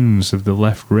incised wounds of the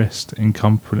left wrist in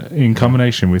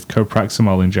combination with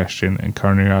copraximol ingestion and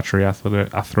coronary artery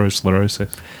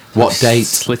atherosclerosis. What date?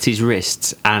 Slit his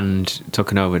wrists and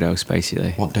took an overdose,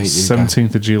 basically. What date?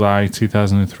 17th of July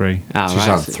 2003.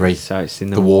 2003. Right. So it's in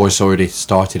the war's already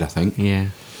started, I think. Yeah.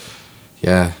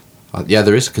 Yeah. Yeah,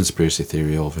 there is a conspiracy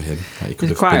theory over him. That he could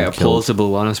have quite been a killed. Plausible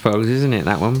one, I suppose, isn't it,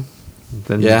 that one?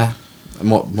 Yeah.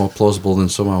 More plausible than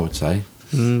some, I would say.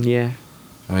 Yeah.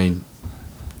 I mean,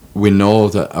 we know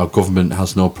that our government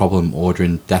has no problem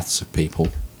ordering deaths of people.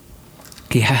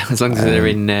 Yeah, as long as they're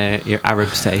in your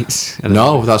Arab states.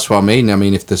 No, that's what I mean. I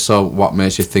mean, if they're so, what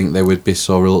makes you think they would be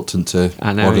so reluctant to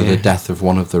order the death of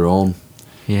one of their own?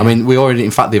 Yeah. I mean,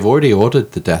 they've already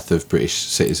ordered the death of British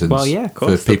citizens. Well, yeah, of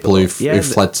course. For people who've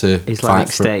fled to fight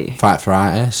for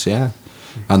IS, yeah.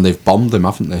 And they've bombed them,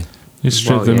 haven't they? You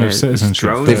stripped them of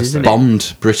citizenship. They've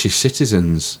bombed British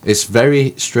citizens. It's a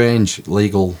very strange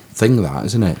legal thing, that,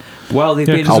 isn't it? Well, they've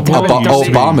been... Between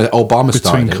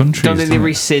started countries. Don't they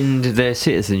rescind their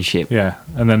citizenship? Yeah,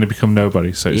 and then they become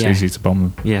nobody, so it's easy to bomb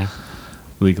them. Yeah.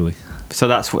 Legally. So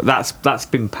that's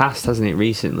been passed, hasn't it,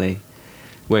 recently?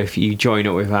 Where if you join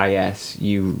up with IS,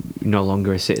 you no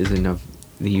longer a citizen of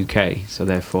the UK, so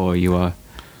therefore you are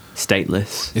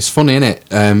stateless. It's funny, isn't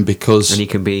it? Because and you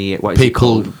can be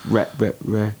people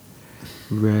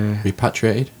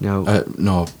repatriated.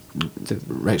 No,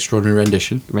 extraordinary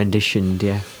rendition. Renditioned,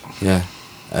 yeah. Yeah,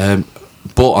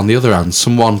 but on the other hand,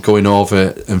 someone going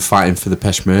over and fighting for the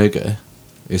Peshmerga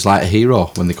is like a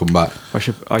hero when they come back. Is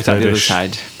that the other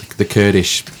side? The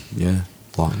Kurdish,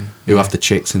 lot who have the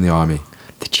chicks in the army.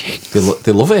 The chicks.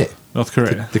 They love it. North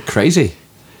Korea. They're crazy.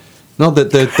 No,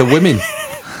 the women.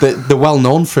 They're well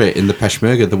known for it in the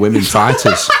Peshmerga, the women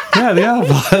fighters. Yeah, they are.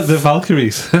 The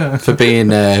Valkyries. For being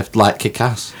like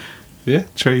kick-ass. Yeah,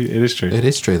 true. It is true. It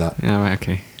is true, that. Yeah, right,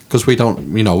 okay. Because we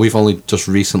don't, we've only just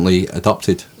recently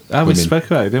adopted women. We spoke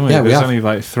about it, didn't we? Yeah, There's only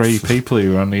like 3 people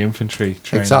who were on the infantry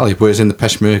training. Exactly, whereas in the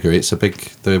Peshmerga, it's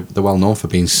they're well known for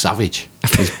being savage.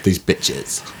 these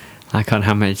bitches. Like on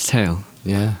Handmaid's Tale.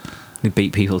 Yeah. They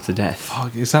beat people to death.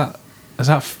 Fuck, is that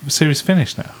series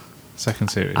finished now? Second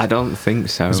series? I don't think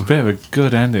so. It's a bit of a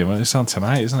good ending. Well, it's on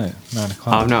tonight, isn't it? 9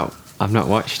 o'clock. I've not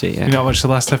watched it yet. You not watched the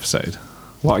last episode?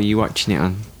 What are you watching it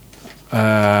on?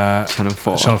 Channel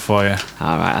 4. Channel 4, yeah.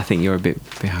 All right, I think you're a bit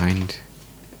behind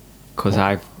because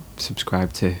I've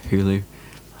subscribed to Hulu.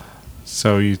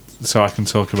 So I can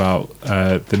talk about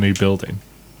the new building.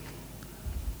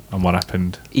 and what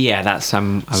happened. Yeah, that's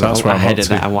I'm that's where ahead of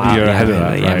that. You're ahead of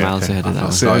that, yeah, right, miles okay. ahead of that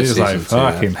one. So it was like,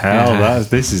 fucking hell,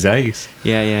 this is ace.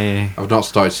 Yeah. I've not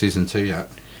started season 2 yet.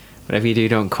 Whatever you do,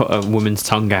 don't cut a woman's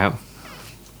tongue out.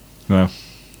 No.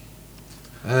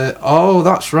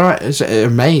 That's right. Is it her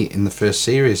mate in the first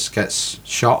series gets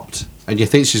shot, and you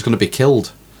think she's going to be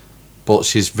killed, but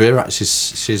she's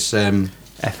FGM.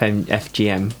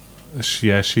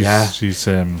 She's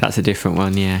That's a different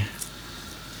one. Yeah.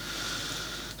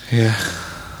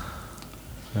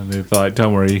 And they're like,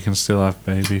 don't worry, you can still have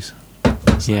babies.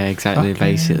 Yeah, exactly.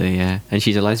 Basically, yeah. And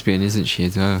she's a lesbian, isn't she,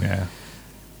 as well? Yeah.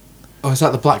 Oh, is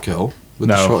that the black girl with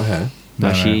the short hair?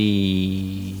 No,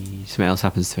 something else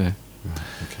happens to her. Right,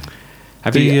 okay.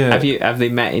 Have they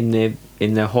met in the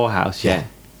whorehouse yet?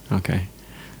 Yeah. Okay.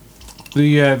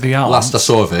 The aunt. Last I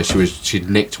saw of her, she'd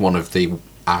nicked one of the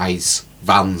Eyes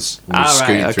vans and was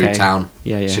scooting through town.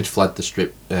 Yeah. She'd fled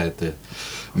the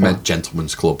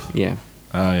gentleman's club. Yeah.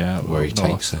 Oh yeah, where he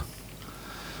takes her.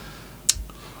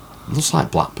 It looks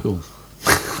like Blackpool.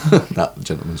 That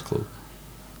gentleman's club.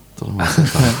 Don't know why I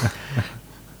said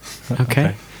that.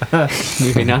 Okay.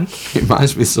 Moving on. It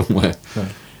reminds me somewhere.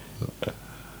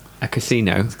 A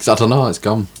casino. Because I don't know, it's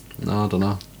gone. No, I don't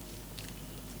know.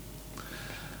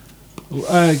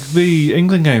 The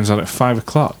England game's on at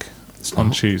 5:00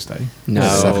 on Tuesday. No,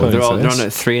 they're on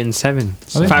at 3 and 7.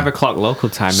 5 o'clock local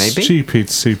time, maybe. Stupid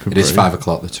Super. It is 5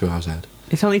 o'clock. They're 2 hours ahead.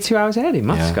 It's only 2 hours ahead in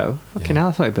Moscow. Yeah. Fucking hell!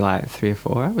 I thought it'd be like 3 or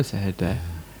 4 hours ahead there.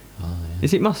 Oh, yeah.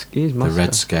 Is it Moscow? It is Moscow. The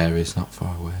Red Scare is not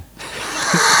far away.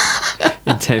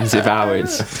 In terms of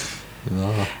hours.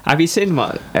 No. Have you seen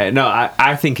what? No,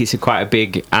 I think it's quite a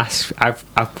big ask. I've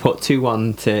put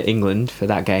 2-1 to England for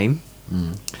that game,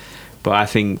 but I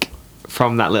think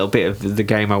from that little bit of the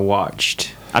game I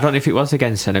watched, I don't know if it was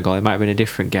against Senegal. It might have been a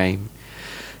different game,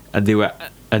 and they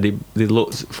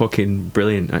looked fucking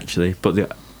brilliant actually.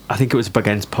 But I think it was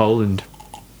against Poland,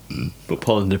 but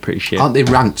Poland are pretty shit. Aren't they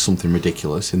ranked something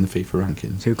ridiculous in the FIFA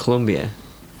rankings? Who, Colombia?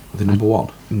 Are they number 1?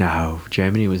 No,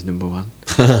 Germany was number 1.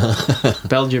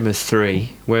 Belgium is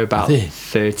 3. We're about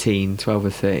 13, 12 or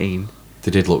 13.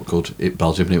 They did look good at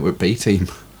Belgium, and it were B team.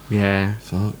 Yeah.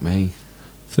 Fuck me.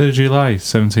 3rd of July,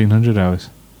 1700 hours.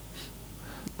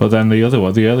 But then the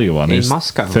earlier one in is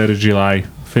Moscow. 3rd of July,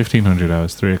 1500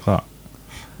 hours, 3:00.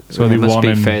 So it they must won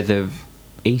be in further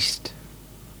east.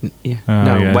 Yeah.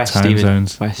 west time even.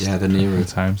 Zones. West. Yeah, they're nearer. The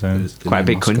time zones. Quite a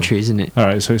big country, isn't it? All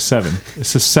right, so it's 7.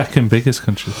 It's the second biggest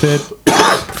country.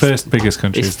 First biggest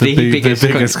country. It's the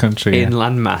biggest country in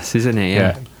landmass, isn't it?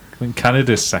 Yeah. I think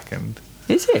Canada's second.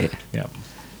 Is it? Yeah.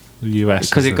 The US.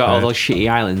 Because they've got all those shitty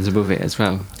islands above it as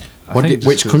well.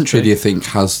 Which country do you think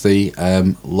has the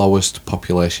lowest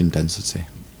population density?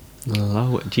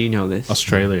 Do you know this?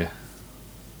 Australia.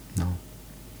 No.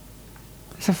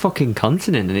 It's a fucking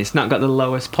continent and it's not got the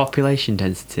lowest population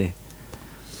density.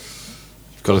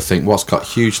 You've got to think what's got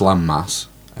huge land mass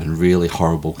and really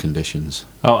horrible conditions.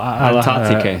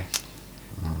 Antarctica.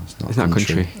 It's not a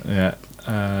country. Yeah.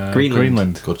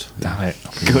 Greenland. Good. Damn it.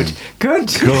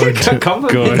 Good. You got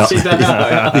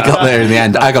there in the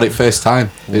end. I got it first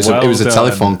time. It was a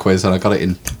telephone quiz and I got it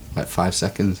in like 5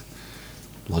 seconds.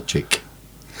 Logic.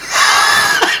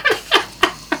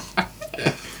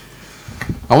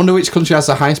 I wonder which country has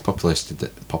the highest population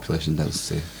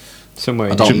density.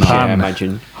 Somewhere in Japan, I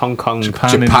imagine. Hong Kong.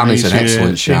 Japan is an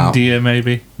excellent shout. India,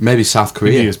 maybe. Maybe South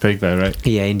Korea. India's big though, right?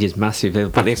 Yeah, India's massive.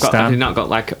 But they've not got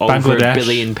like over Bangladesh. 1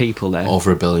 billion people there.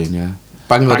 Over 1 billion, yeah.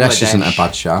 Bangladesh isn't a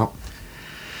bad shout.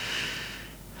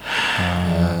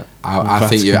 I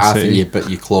think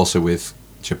you're closer with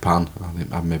Japan. I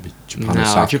think maybe Japan or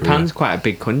South Japan's Korea. quite a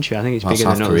big country. I think it's bigger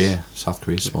South than Korea. us. South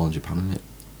Korea's smaller than Japan, isn't it?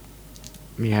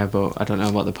 Yeah, but I don't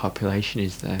know what the population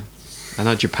is there. I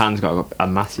know Japan's got a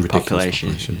massive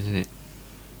population, isn't it?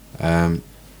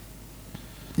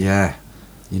 Yeah.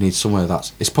 You need somewhere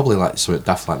that's... It's probably like somewhere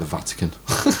daft like the Vatican.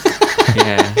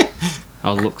 Yeah.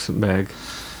 Or Luxembourg.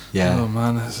 Yeah. Oh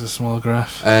man, that's a small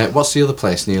graph. What's the other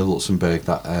place near Luxembourg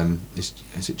that is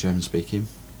it German speaking?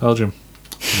 Belgium.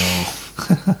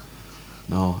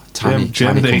 No. Tiny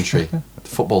country. The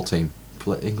football team.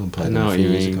 England played them a few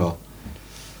years ago.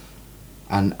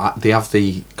 And they have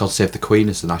the God Save the Queen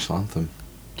as the national anthem.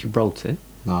 Gibraltar?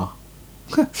 No.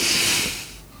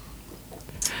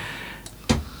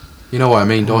 You know what I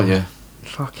mean, don't you?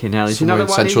 Fucking hell. Is Somewhere it not in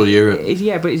the one Central Europe.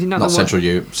 But is it not Not the Central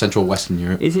Europe. Central Western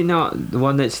Europe. Is it not the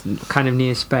one that's kind of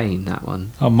near Spain, that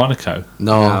one? Oh, Monaco.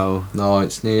 No,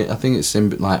 it's near... I think it's in,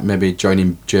 like, maybe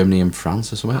joining Germany and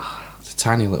France or something. It's a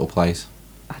tiny little place.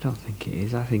 I don't think it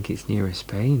is. I think it's nearer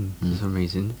Spain for some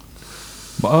reason.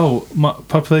 Oh,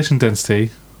 population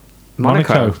density.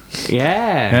 Monaco.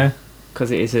 Yeah.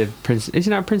 Because it is a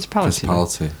isn't it a principality?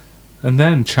 And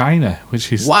then China,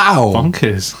 which is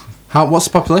bonkers. What's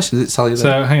the population? Does it tell you that?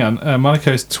 So hang on,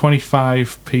 Monaco is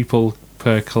 25 people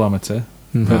per kilometre,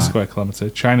 per square kilometre.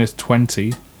 China's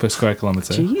 20 per square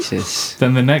kilometre. Jesus.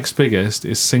 Then the next biggest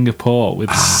is Singapore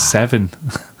with 7.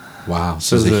 Wow,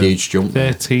 so there's a huge jump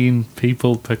 13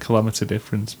 people per kilometre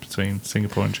difference between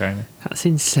Singapore and China. That's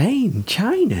insane.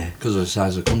 China. Because of the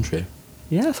size of the country.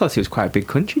 Yeah, I thought it was quite a big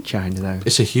country, China, though.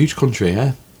 It's a huge country,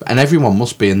 yeah. And everyone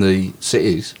must be in the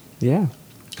cities. Yeah.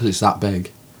 Because it's that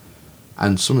big.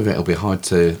 And some of it will be hard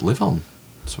to live on.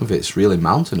 Some of it's really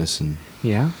mountainous. And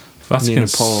yeah.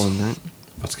 Vatican's Nepal and that.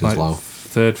 Vatican's low.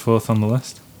 3rd, 4th on the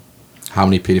list. How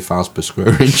many paedophiles per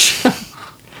square inch?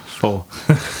 4.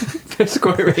 Per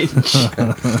square inch.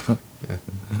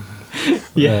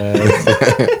 Yeah.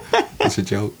 It's a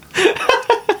joke.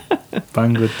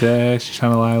 Bangladesh,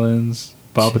 Channel Islands,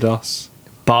 Barbados.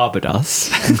 Barbados?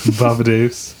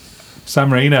 Barbados. San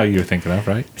Marino you were thinking of,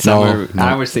 right? No.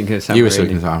 I was thinking of San Marino.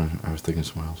 I was thinking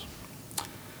somewhere else.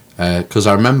 Because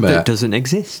I remember... That doesn't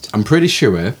exist. I'm pretty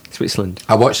sure... Switzerland.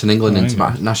 I watched an England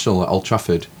international at Old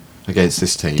Trafford against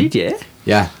this team. Did you?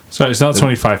 Yeah. So it's not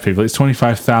 25 people, it's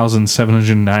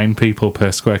 25,709 people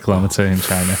per square kilometre in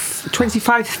China.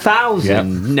 25,000? Yep.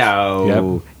 No. Yep.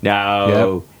 No.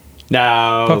 Yep.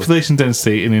 No. Population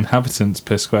density in inhabitants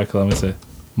per square kilometre.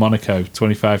 Monaco,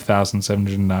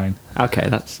 25,709. Okay,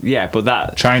 but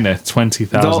that... China,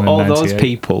 20,098. All those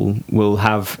people will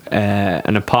have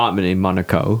an apartment in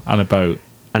Monaco. And a boat.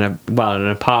 An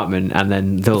apartment, and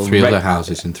then they'll... 3 other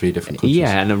houses in 3 different countries.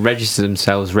 Yeah, and they'll register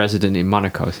themselves resident in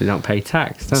Monaco, so they don't pay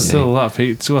tax, don't they? Still a lot of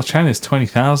people. Well, China's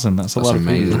 20,000. That's a lot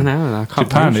amazing. of people. I know, I can't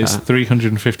Japan believe is that.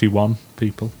 351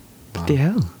 people Bloody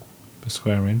hell. per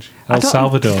square inch. El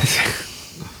Salvador.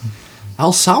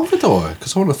 El Salvador?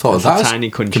 Because I would have thought That's that a tiny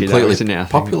country completely though, isn't it, I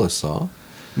think? populous, though.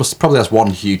 Probably has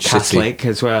one huge city. Catholic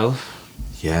as well.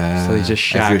 Yeah. So they just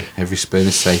shag. Every spoon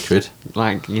is sacred.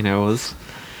 Like, us.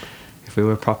 If we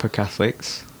were proper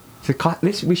Catholics. We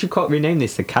should rename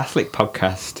this the Catholic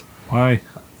Podcast. Why?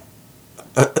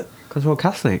 Because we're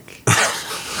Catholic.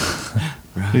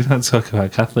 Right. We don't talk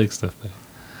about Catholic stuff, though.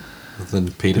 Other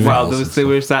than paedophiles. Well, there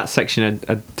was that section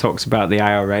that talks about the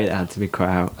IRA that had to be cut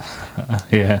out.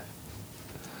 Yeah.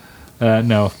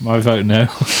 No, I vote no.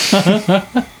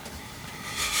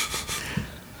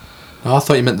 Oh, I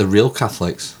thought you meant the real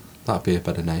Catholics. That'd be a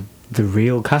better name. The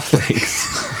real Catholics.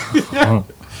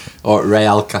 Or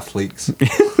Real Catholics.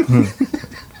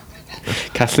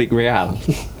 Catholic Real.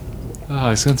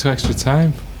 Oh, it's gone to extra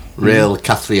time. Real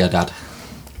Catholicidad.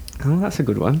 Oh, that's a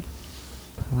good one.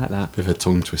 I like that. Bit of a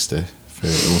tongue twister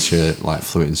unless you're like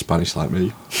fluent in Spanish like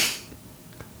me.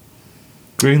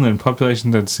 Greenland, population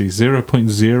density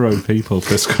 0.0 people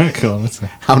per square kilometre.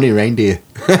 How many reindeer?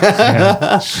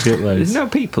 Yeah, shitloads. There's no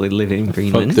people who live in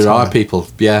Greenland. There are people,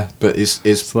 yeah, but it's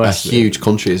a huge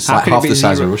country. It's like half the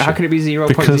size of Russia. How can it be 0.0?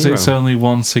 Because it's only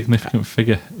one significant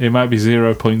figure. It might be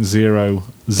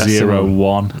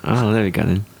 0.001. Oh, there we go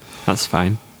then. That's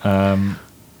fine.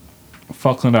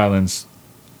 Falkland Islands,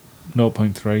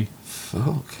 0.3.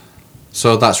 Fuck.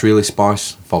 So that's really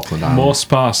sparse, Falkland Islands. More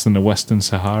sparse than the Western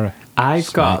Sahara.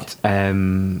 I've got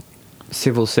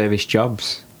civil service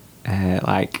jobs,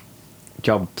 like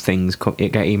job things get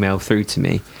emailed through to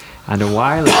me, and a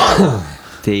while ago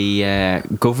the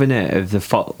governor of the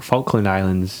Falkland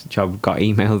Islands job got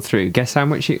emailed through. Guess how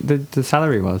much the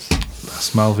salary was?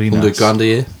 That's Malvinas. 100 grand a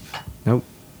year? Nope.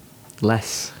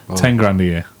 Less. 10 grand a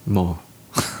year. More.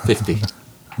 50.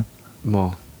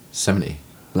 More. 70.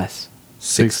 Less.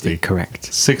 60.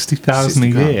 Correct. 60,000 a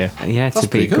year. Yeah, to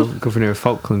be governor of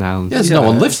Falkland Islands. Yeah, no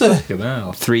one lives there.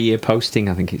 3-year posting,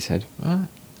 I think it said. Right.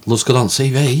 Looks good on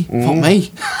CV. Fuck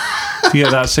me. You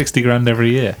get that 60 grand every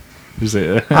year. Is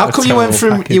it? How come you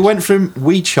went from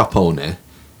weed shop owner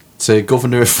to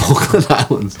governor of Falkland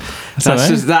Islands?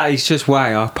 That is just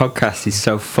why our podcast is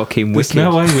so fucking wicked.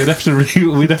 There's no way we'd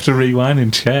have to rewind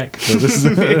and check.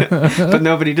 But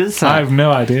nobody does that. I have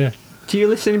no idea. Do you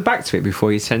listen back to it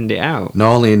before you send it out?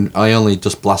 No, I only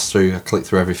just blast through. I click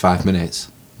through every 5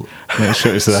 minutes. Make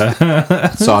sure it's there.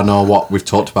 So I know what we've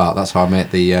talked about. That's how I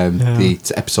make the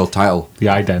episode title. The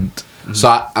ident. So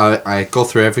I go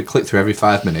through click through every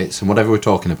 5 minutes, and whatever we're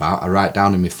talking about, I write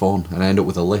down in my phone, and I end up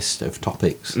with a list of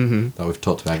topics that we've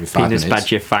talked about every 5 minutes. Penis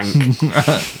badger fank.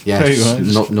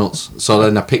 Yes, nuts. So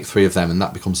then I pick 3 of them, and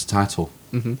that becomes the title.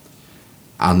 Mm-hmm.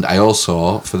 And I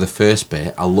also, for the first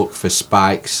bit, I look for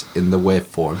spikes in the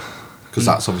waveform, because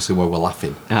that's obviously where we're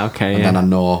laughing. Okay, and then I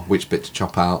know which bit to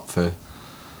chop out to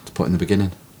put in the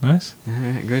beginning. Nice.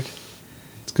 Alright, good.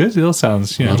 It's good. It all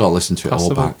sounds. You know, I don't listen to it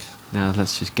all back. No,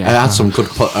 let's just get. I had some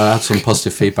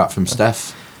positive feedback from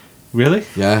Steph. Really?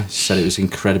 Yeah, she said it was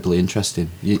incredibly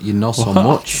interesting. You know so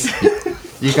much.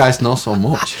 You guys know so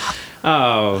much.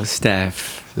 Oh,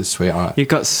 Steph. It's sweet, alright. You've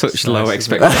got such low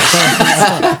expectations.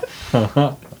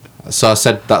 So I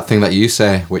said that thing that you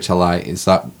say, which I like, is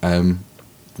that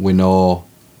we know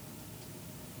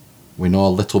a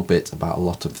little bit about a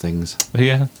lot of things.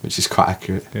 Yeah. Which is quite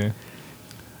accurate. Yeah.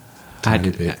 I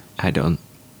don't.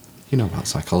 You know about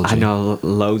psychology. I know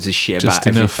loads of shit Just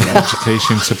about enough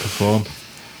education to perform.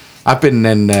 I've been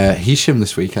in Hisham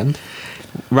this weekend.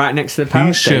 Right next to the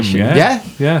power station. Yeah.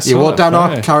 You walk down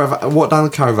the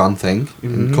caravan thing,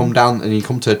 and come down, and you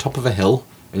come to the top of a hill,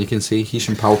 and you can see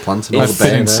Hisham Power Plant and all the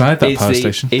bay inside that power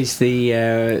station. Is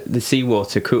the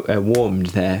seawater warmed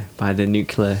there by the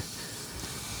nuclear?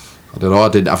 I don't know. I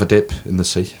didn't have a dip in the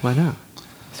sea. Why not?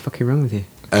 What's fucking wrong with you?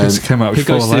 Came out with Who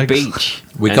goes to the legs. beach?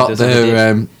 We got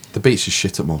the beach is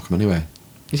shit at Morecambe anyway.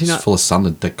 Is it not? It's full of sand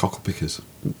and dead cockle pickers.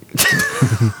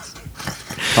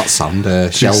 Not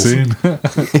sand, shells. Anyway,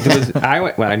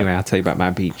 I'll tell you about my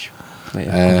beach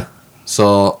later.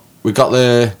 So we got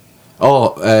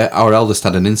our eldest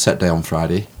had an inset day on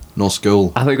Friday. No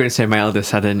school. I thought you were going to say my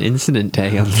eldest had an incident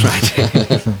day on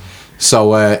Friday.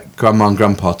 So Grandma and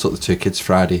Grandpa took the two kids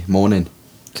Friday morning.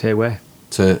 To where?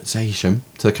 To Hisham,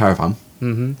 to the caravan.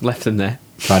 Mm-hmm. Left them there.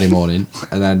 Friday morning.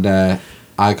 And then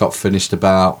I got finished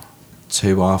about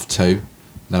 2:30.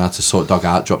 Then I had to sort dog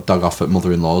out, drop dog off at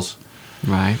mother-in-law's.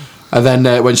 Right. And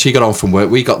then when she got on from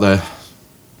work, we got there.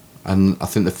 And I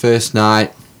think the first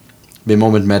night, my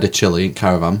mum had made a chilli in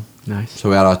caravan. Nice. So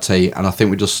we had our tea, and I think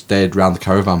we just stayed round the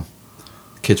caravan.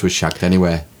 The kids were shagged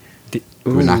anyway. They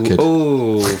were knackered.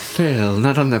 Oh, Phil,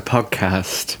 not on the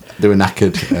podcast. They were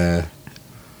knackered.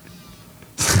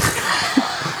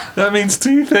 That means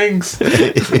two things.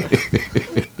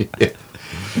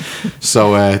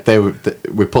 So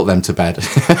we put them to bed,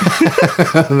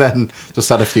 and then just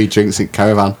had a few drinks in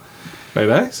caravan. Very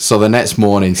nice. So the next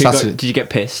morning, Saturday. Did you get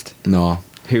pissed? No.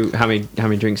 How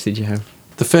many drinks did you have?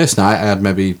 The first night I had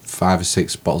maybe 5 or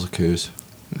 6 bottles of Coors.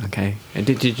 Okay. And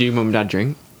did your mum and dad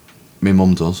drink? My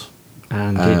mum does.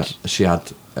 And she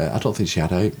had. I don't think she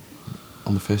had out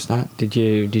on the first night.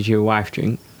 Did your wife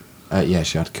drink? Yeah,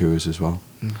 she had Coors as well.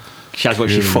 She had what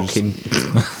she fucking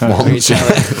wants.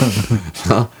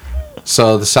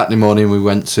 So the Saturday morning we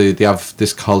went to. They have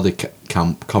this holiday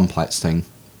camp complex thing,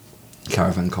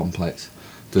 caravan complex.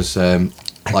 There's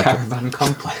like caravan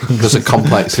complex. There's a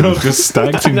complex. They're all just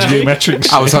stacked in geometric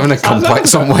shape. I was having a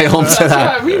complex on way home to that.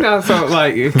 That's what I mean. I thought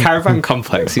like caravan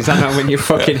complex. Is that not when you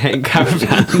fucking hate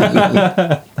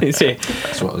caravan? Is it?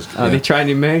 That's what I was. Are they trying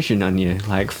immersion on you,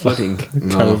 like flooding?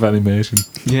 Caravan immersion.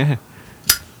 Yeah.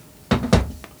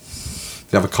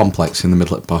 They have a complex in the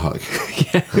middle of the park,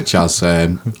 which has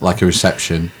like a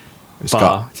reception. It's bar.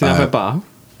 got. Does it have a bar?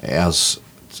 It has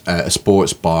a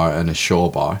sports bar and a show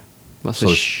bar. What's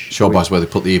so show bar is where they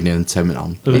put the evening entertainment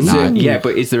on. Is it? Yeah,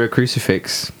 but is there a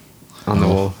crucifix on the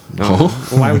wall? No. Well,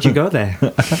 why would you go there?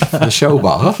 The show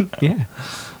bar? Yeah.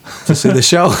 To see the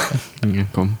show? Yeah,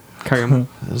 come on. Carry on.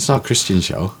 It's not a Christian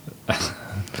show.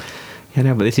 Yeah,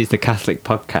 no, but this is the Catholic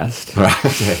podcast. Right,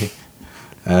 okay.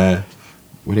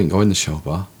 We didn't go in the show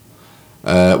bar.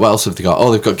 What else have they got?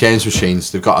 Oh, they've got games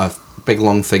machines. They've got a big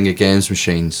long thing of games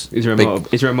machines. Is there a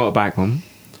motorbike one?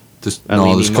 There's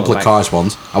a couple of cars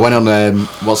ones. I went on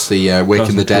what's the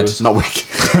Waking the Dead? Not Waking.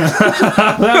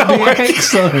 That would be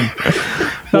excellent.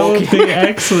 That would be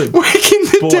excellent. Waking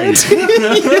the Dead.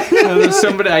 There was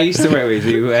somebody I used to work with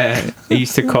who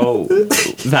used to call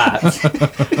that.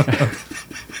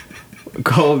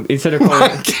 Instead of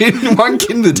calling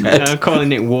Wanking the Dead.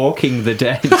 Calling it Walking the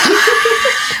Dead.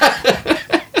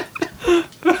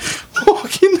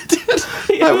 Walking the Dead.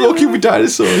 Yeah, like Walking with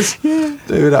Dinosaurs. Yeah.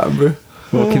 David Attenborough.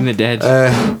 Walking the Dead.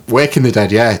 Waking the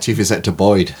Dead, yeah. Chief Executive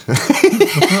Boyd. You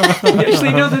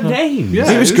actually know the name. Yeah,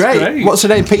 he was great. What's her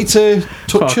name? Peter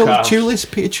Tulis?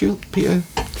 Peter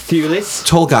Thulis.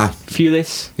 Tall guy.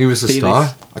 Thulis. He was the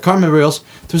star. I can't remember who else.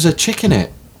 There was a chick in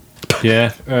it.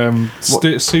 Yeah,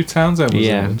 Sue Townsend was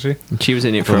in it, wasn't she? She was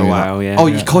in it for a while, yeah. Oh,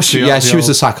 of course, she was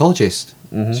a psychologist.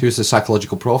 Mm-hmm. She was a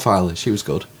psychological profiler. She was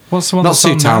good. What's the one? Not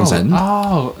Sue Townsend.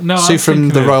 Oh, no. Sue from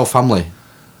the Royal Family.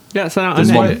 Yeah, that's not her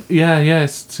name. Yeah,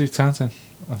 it's Sue Townsend,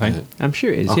 I think. I'm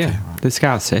sure it is, yeah. Right. The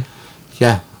Scouser.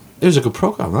 Yeah. It was a good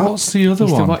programme, right? What's the other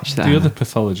one? Watch that. The other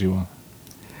pathology one.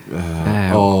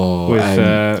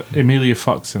 With Emilia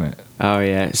Fox in it. Oh,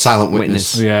 yeah. Silent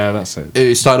Witness. Yeah, that's it.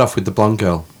 It started off with the blonde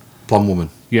woman.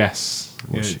 Yes.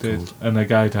 What's she it did. called? And the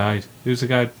guy died. Who's the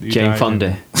guy? Jane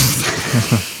Fonda.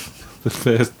 The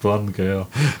first blonde girl.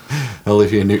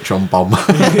 Olivia Neutron Bomb.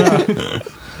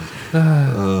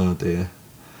 Oh dear.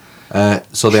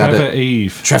 So they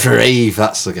Trevor Eve,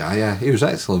 that's the guy. Yeah, he was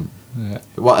excellent. Yeah.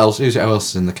 What else? Who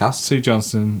else is in the cast? Sue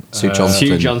Johnston. Sue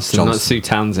Johnston, not Sue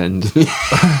Townsend.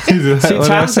 Sue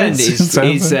Townsend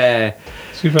is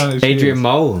Adrian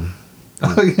Mole.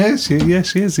 Oh yeah, she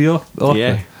is the author.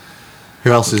 Yeah.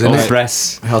 Who else is in it?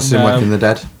 Press. Who else is in Waking the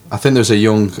Dead? I think there's a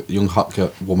young hot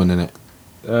woman in it.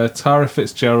 Tara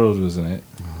Fitzgerald was in it.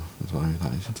 Oh, I don't know who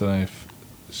that is. I don't know if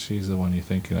she's the one you're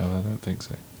thinking of. I don't think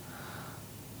so.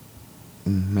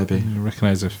 Maybe. You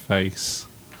recognise her face.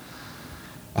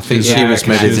 I think she was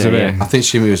maybe. I think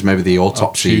she was maybe the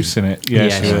autopsy in it.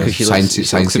 Yeah, because she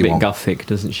looks a bit gothic,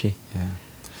 doesn't she? Yeah.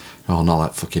 Oh, not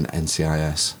like fucking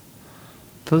NCIS.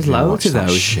 There's loads of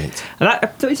those. Shit. And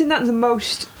isn't that the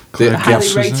most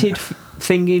highly rated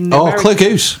thing in? Oh, Claire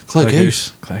Goose. Claire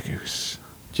Goose.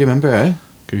 Do you remember her?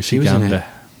 Goosey Gander.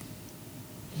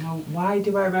 No, why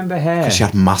do I remember her? Because she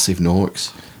had massive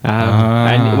norks.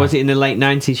 And was it in the late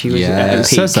 90s she was at it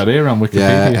says that here on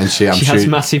Wikipedia. Yeah, and she has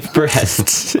massive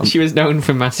breasts. She was known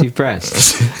for massive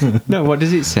breasts. No, what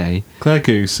does it say? Claire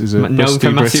Goose is a known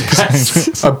for massive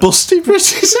breasts. A busty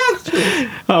British actress.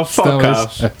 Oh, fuck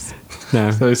off.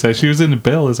 No. So they say she was in the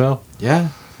Bill as well. Yeah.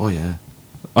 Oh, yeah.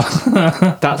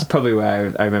 That's probably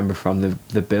where I remember from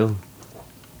the Bill.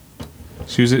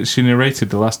 She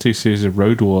narrated the last 2 series of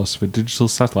Road Wars for digital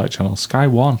satellite channel Sky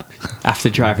One. After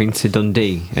driving to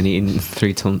Dundee and eating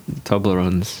 3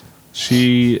 Toblerones.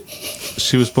 She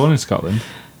was born in Scotland.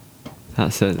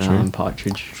 That's an Alan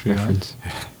Partridge reference.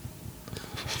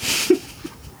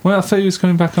 Well, I thought he was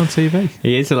coming back on TV.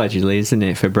 He is allegedly, isn't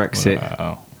it, for Brexit?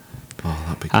 Wow. Oh,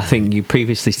 that'd be great. I think you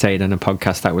previously said on a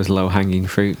podcast that was low-hanging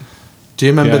fruit. Do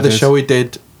you remember the show he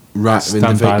did in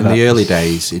the early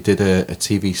days? He did a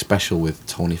TV special with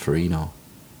Tony Farino.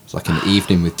 It's like an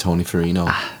evening with Tony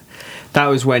Farino. That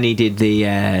was when he did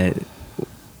the...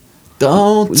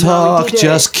 Don't talk,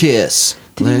 just kiss.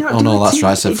 Oh no, that's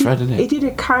right, I said Fred, didn't it? He did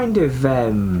a kind of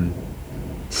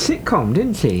sitcom,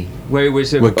 didn't he? Where it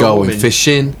was We're going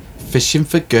fishing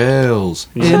for girls.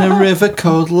 In a river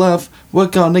called love. We're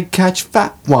gonna catch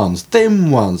fat ones,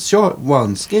 thin ones, short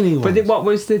ones, skinny ones. But what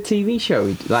was the TV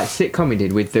show, like sitcom he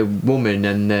did with the woman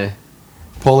and the...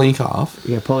 Pauline Calf?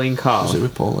 Yeah, Pauline Calf. Was it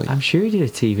with Pauline? I'm sure he did a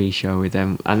TV show with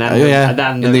them. And then,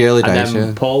 in the early days, and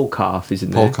then Paul Calf,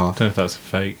 isn't there? Paul Calf. I don't know if that's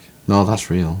fake. No,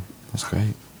 that's real. That's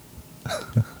great.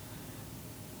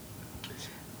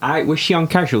 Was she on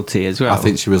Casualty as well? I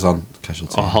think she was on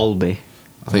Casualty. Or Holby.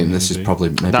 I think this is probably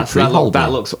maybe pre-Holby.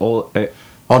 That looks all...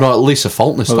 oh no, Lisa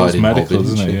Faulkner started in medical,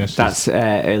 Holby, isn't it? Yeah, that's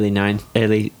early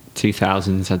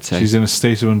 2000s, I'd say. She's in a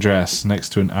state of undress next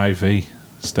to an IV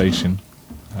station.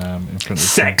 In front of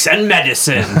Sex and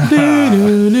medicine. I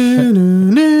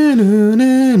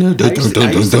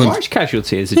used to watch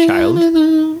Casualty as a child.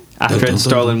 After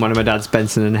installing one of my dad's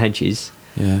Benson and Hedges.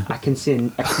 Yeah. I can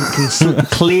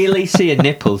clearly see a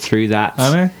nipple through that.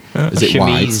 I know. Is it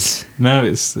chemise. White? No,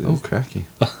 it's oh cracky.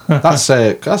 That's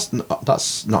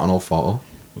not an old photo.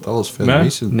 That was fairly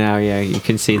recent. No, yeah, you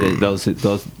can see that those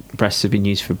breasts have been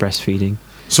used for breastfeeding.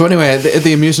 So anyway,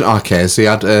 the amusement arcades, they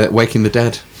had Waking the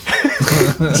Dead.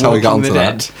 That's how we got onto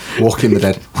that. Walking the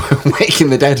Dead. Waking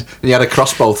the Dead. And you had a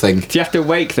crossbow thing. Do you have to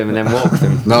wake them and then walk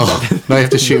them? No, you have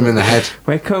to shoot them in the head.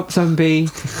 Wake up, zombie.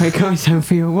 Wake up, it's time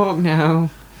for your walk now.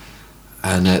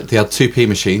 And they had 2p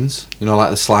machines. You know,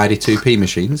 like the slidey 2p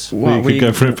machines. What, you could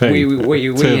go for a pig. Were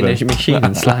you in a machine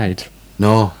and slide?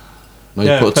 No,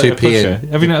 you put a 2p in.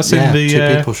 Have you not seen the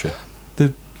 2p pusher?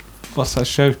 What's that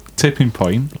show? Tipping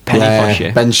Point. Penny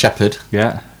pusher. Ben Shepherd.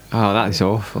 Yeah. Oh, that is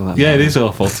awful. It is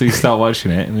awful. So you start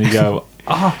watching it and you go,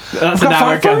 that's an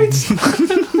hour ago. You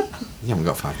haven't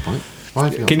got 5 points.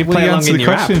 Can you play along in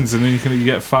your questions app? And then you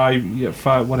get five,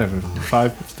 whatever,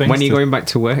 5 things. When are you going back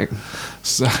to work?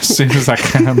 As soon as I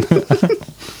can.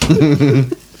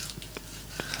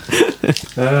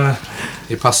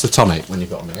 You pass the tonic when you've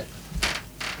got a minute.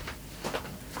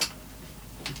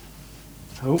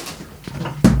 Oh.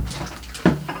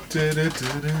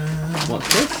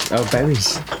 What's this? Oh,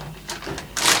 berries.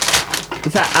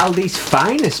 Is that Aldi's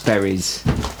finest berries?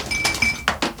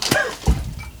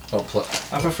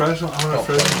 Have a fresh one. Can I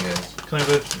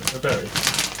have a berry?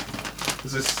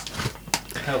 Is this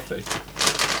healthy?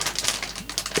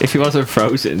 If it wasn't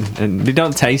frozen, and they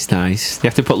don't taste nice, you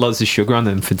have to put loads of sugar on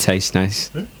them for taste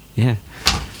nice. Really? Yeah.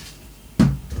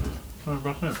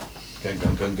 Gun.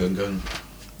 Gun.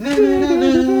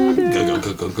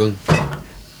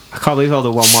 I can't believe all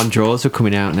the 1-1 draws are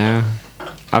coming out now.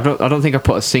 I don't think I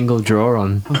put a single draw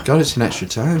on. Oh God, it's an extra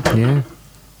time. Yeah.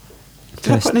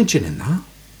 Did I put an engine in that?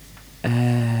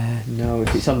 No,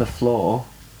 if it's on the floor.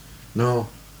 No.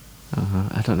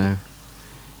 I don't know.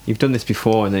 You've done this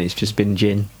before and then it's just been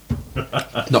gin.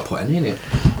 Not put any in it.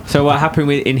 So what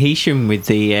happened in Heysham with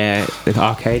the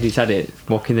arcade? He's had it,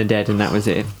 Walking the Dead, and that was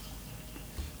it?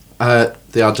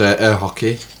 They had air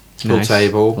hockey, pool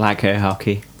table. Like air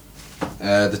hockey.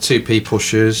 The 2p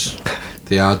pushers.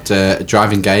 They had a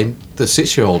driving game. The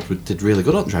 6-year-old did really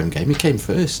good on the driving game. He came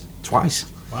first twice.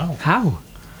 Wow. How?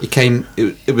 He came.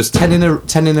 It was 10 in a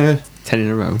 10 in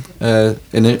a row.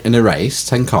 In a race,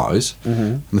 10 cars. Mm-hmm.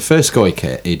 And the first go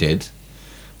he did,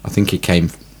 I think he came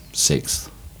 6th,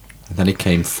 and then he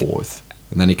came 4th,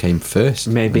 and then he came first.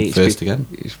 Maybe it's first again.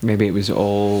 Maybe it was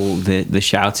all the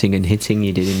shouting and hitting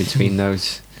you did in between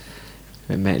those.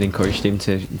 It encouraged him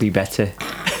to be better.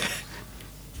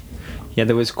 Yeah,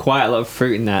 there was quite a lot of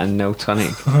fruit in that and no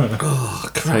tonic. Oh,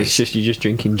 Christ. So you're just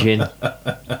drinking gin.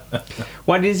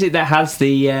 What is it that has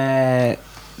the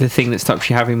thing that stops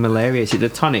you having malaria? Is it the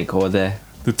tonic or the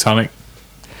tonic?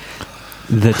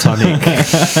 The tonic.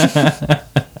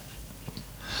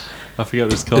 I forget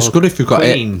what it's called. It's good if you've got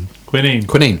quinine.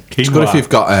 Quinine. It's good if you've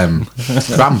got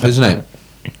cramp, isn't it?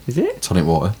 Is it? Tonic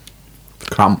water.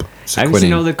 Cramp. Have you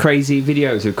seen all the crazy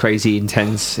videos of crazy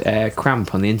intense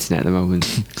cramp on the internet at the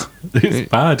moment? It's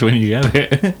bad when you get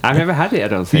it. I've never had it, I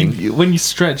don't think. When you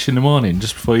stretch in the morning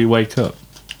just before you wake up,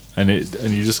 and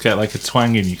you just get like a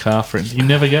twang in your calf, you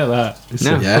never get that. It's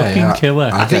a fucking killer.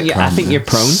 I think you're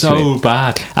prone to it. So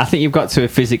bad. I think you've got to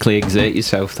physically exert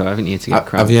yourself, though, haven't you, to get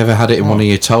cramp? Have you ever had it in one of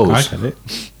your toes? I get it.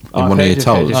 In one of your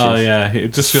toes? Oh yeah,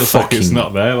 it just feels like it's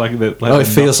not there. It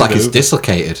feels like it's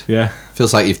dislocated. Yeah,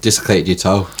 feels like you've dislocated your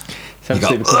toe. You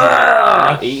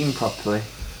not eating properly.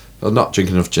 Well, not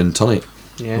drinking enough gin and tonic.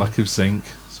 Yeah. Lack of zinc.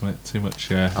 Too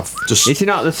much. Is it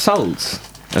not the salt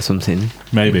or something?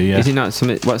 Maybe. Yeah. Is it not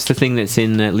something? What's the thing that's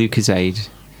in Lucozade?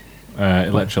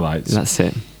 Electrolytes. That's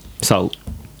it. Salt,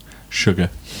 sugar,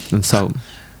 and salt.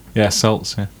 Yeah,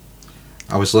 salts. Yeah.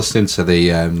 I was listening to the.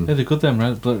 Yeah, they're good then,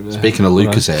 right? Speaking of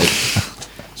Lucozade,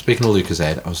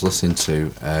 I was listening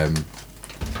to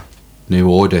New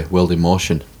Order, World in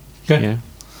Motion. Yeah.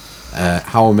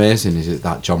 How amazing is it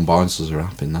that John Barnes does a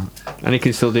rap in that? And he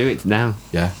can still do it now.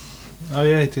 Yeah. Oh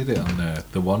yeah, he did it on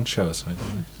the One Show or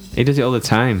something. He does it all the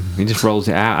time. He just rolls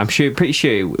it out. I'm pretty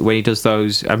sure when he does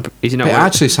those, is it not? It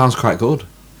actually sounds quite good.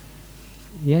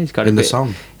 Yeah, he's got in the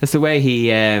song. That's the way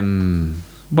he.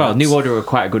 New Order were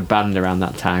quite a good band around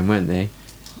that time, weren't they?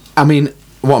 I mean,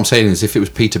 what I'm saying is, if it was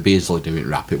Peter Beardsley doing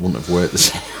rap, it wouldn't have worked the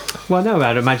same. Well, no,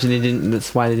 I'd imagine they didn't.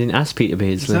 That's why they didn't ask Peter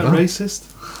Beardsley. Is that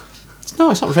racist?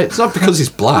 No, it's not. It's not because he's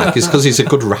black. It's because he's a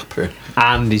good rapper.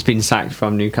 And he's been sacked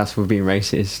from Newcastle for being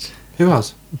racist. Who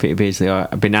has? Peter Beardsley.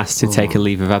 I've been asked to take a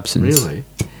leave of absence. Really?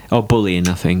 Or bullying,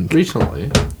 I think.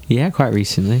 Recently? Yeah, quite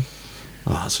recently.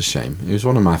 Oh, that's a shame. He was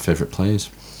one of my favourite players.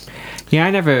 Yeah,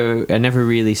 I never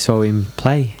really saw him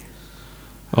play.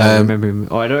 Or I remember him.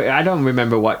 Or I don't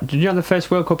remember what. Did you know the first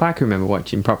World Cup I can remember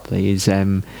watching properly is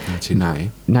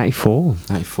 1990. 94.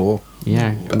 94.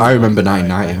 Yeah. But I remember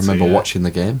 1990. I remember watching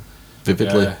the game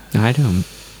vividly. Yeah. I don't.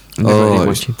 It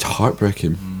was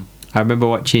heartbreaking. I remember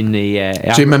watching the.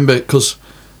 Do you remember? Because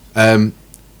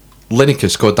Lineker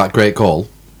scored that great goal,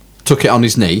 took it on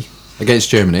his knee against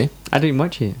Germany. I didn't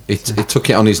watch it. He took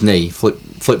it on his knee,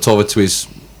 flipped over to his.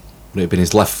 Would it have been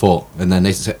his left foot, and then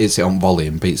hits it on volley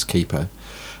and beats keeper.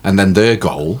 And then their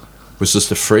goal was just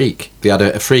a freak. They had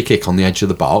a free kick on the edge of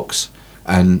the box,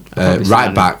 and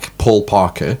right back Paul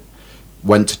Parker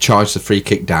went to charge the free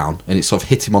kick down, and it sort of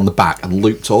hit him on the back and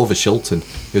looped over Shilton.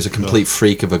 It was a complete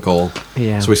freak of a goal.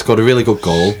 Yeah. So he scored a really good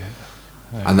goal,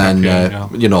 and then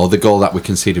the goal that we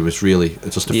conceded was really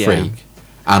just a freak.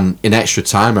 And in extra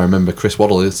time, I remember Chris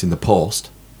Waddle hitting the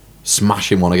post,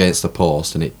 smashing one against the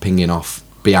post, and it pinging off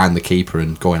behind the keeper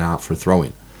and going out for a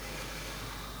throw-in.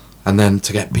 And then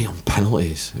to get beat on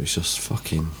penalties, it was just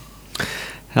fucking.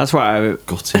 That's why I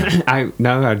gutting.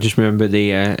 I just remember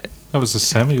the. That was the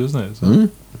semi, wasn't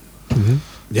it? Mm-hmm.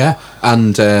 Yeah,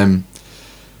 and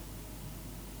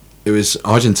it was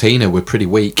Argentina were pretty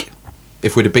weak.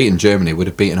 If we'd have beaten Germany, we'd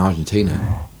have beaten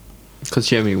Argentina. Because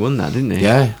Germany won that, didn't they?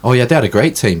 Yeah. Oh yeah, they had a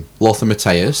great team. Lothar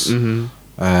Matthäus. Mm-hmm.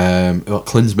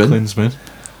 Klinsmann.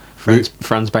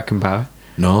 Franz Beckenbauer.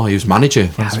 No, he was manager.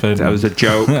 That was a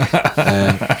joke.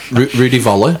 Rudi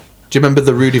Voller. Do you remember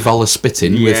the Rudi Voller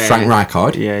spitting with Frank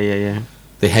Rijkaard? Yeah.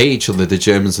 They hate each other, the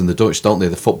Germans and the Dutch, don't they?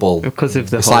 The football. Because of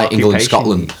the it's whole like occupation. England,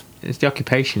 Scotland. It's the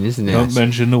occupation, isn't it? Don't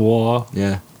mention the war.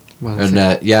 Yeah. Well, and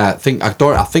I think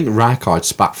Rijkaard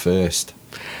spat first,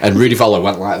 and Rudi Voller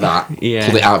went like that, pulled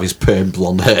it out of his perm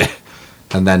blonde hair,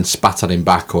 and then spat at him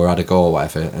back or had a go or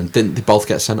whatever. And didn't they both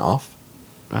get sent off?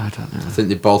 I don't know. I think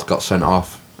they both got sent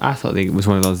off. I thought it was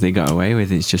one of those they got away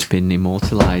with. It's just been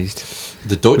immortalised.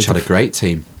 The Dutch had a great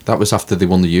team. That was after they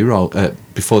won the Euro.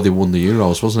 Before they won the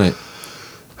Euros, wasn't it?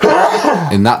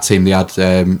 In that team, they had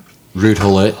Ruud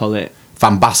Gullit,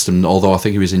 Van Basten, although I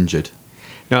think he was injured.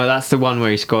 No, that's the one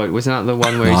where he scored. Wasn't that the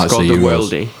one where he scored the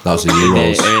Worldie? That was the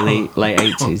Euros. The early, late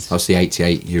 80s. That was the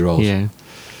 88 Euros. Yeah.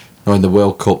 Now in the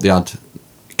World Cup, they had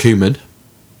Koeman.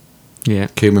 Yeah.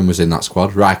 Koeman was in that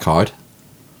squad. Rijkaard.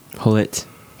 Gullit.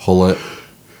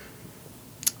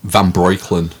 Van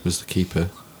Breukelen was the keeper.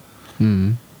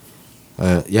 So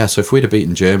if we'd have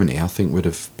beaten Germany, I think we'd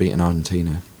have beaten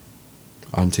Argentina.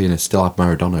 Argentina still had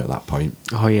Maradona at that point.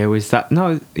 Oh yeah, was that?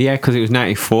 No, yeah, because it was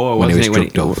 94, wasn't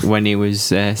it? When he was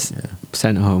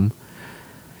sent home.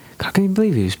 God, can you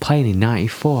believe he was playing in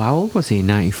 94? How old was he in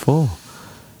 94?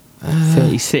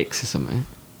 36 or something.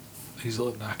 He's a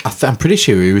little knackered. I'm pretty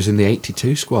sure he was in the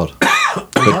 82 squad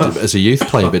as a youth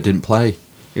player, but didn't play.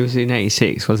 He was in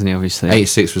 86, wasn't he? Obviously,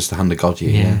 86 was the hand of God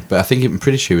year. Yeah. But I'm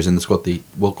pretty sure he was in the squad the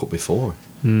World Cup before.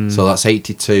 So that's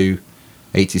 82.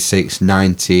 86,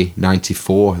 90,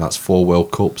 94. That's 4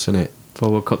 World Cups, isn't it? 4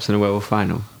 World Cups and a World War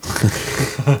final.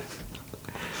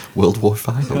 World War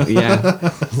final? Yeah.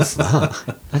 What's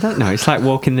that? I don't know. It's like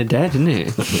Walking the Dead, isn't it?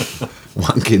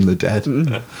 Wanking the Dead.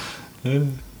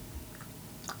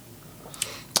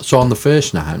 So on the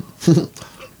first night,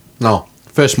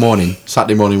 first morning,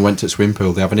 Saturday morning, we went to the swimming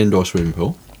pool. They have an indoor swimming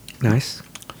pool. Nice.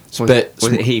 Was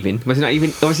it heaving? Was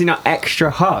it not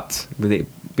extra hot with it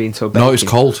being so bad? No, it was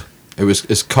cold. It was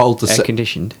as cold as... Air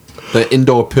conditioned. The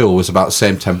indoor pool was about the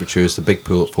same temperature as the big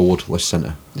pool at Forward Lish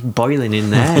Centre. It's boiling in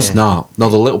there. It's not. No,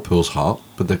 the little pool's hot,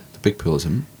 but the big pool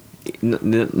isn't.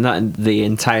 Not the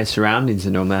entire surroundings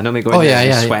are normally. I normally go in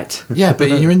there and sweat. Yeah, but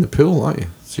you're in the pool, aren't you?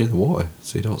 So you're in the water,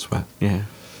 so you don't sweat. Yeah.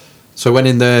 So went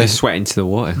in there... You sweat into the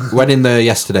water. Went in there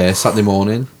yesterday, Saturday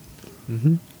morning.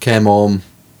 Came home,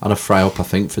 had a fry up, I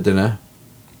think, for dinner.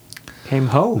 Came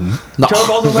home? Drove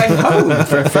all the way home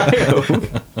for a fry-up?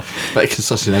 Bacon,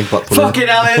 sausage and egg, black pudding. Fucking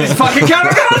hell, it's fucking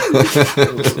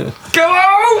caravan! Go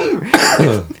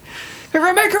home!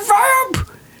 Everyone make a fry-up!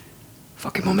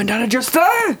 Fucking mum and dad are just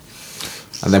there!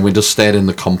 And then we just stayed in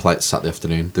the complex Saturday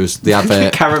afternoon. They have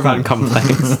a... caravan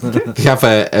complex. They have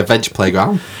a veg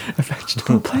playground. A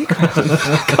vegetable playground?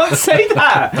 Can't say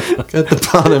that! At the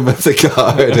bottom of the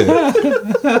garden.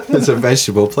 There's a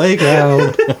vegetable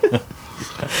playground.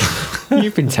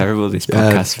 You've been terrible this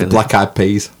podcast, Philip. Black eyed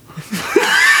peas.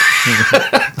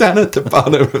 Down at the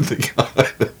bottom of the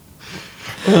garden.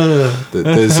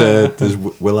 There's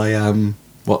Will.i.am,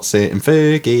 What's It, and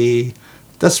Fergie.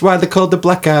 That's why they're called the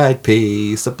Black Eyed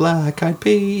Peas. The Black Eyed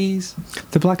Peas.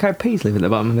 The Black Eyed Peas live at the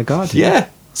bottom of the garden? Yeah,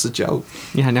 it's a joke.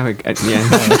 Yeah, I know. Yeah.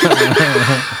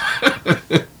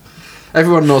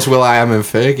 Everyone knows Will.i.am and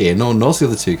Fergie, and no one knows the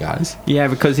other two guys. Yeah,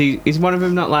 because he's one of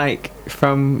them not like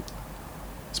from...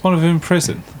 Is one of them in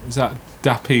prison? Is that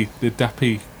Dappy, the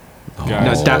Dappy guy?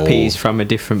 No, Dappy's from a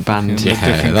different band. Yeah,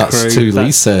 different that's crew. too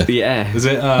Lisa. Yeah. Is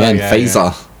it? And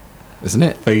Phaser. Isn't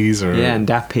it? Phaser. Yeah, and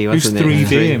Dappy, wasn't it? Who's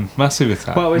 3D in Massive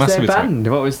Attack? What was their band?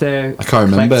 What was their I can't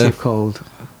remember. called?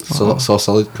 So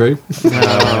Solid Crew? No,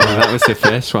 that was the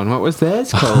first one. What was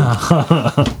theirs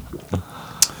called?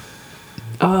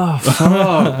 Oh,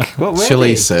 fuck. What were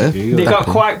Lisa. They got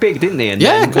quite big, didn't they? And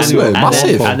yeah, because they were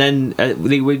massive. And then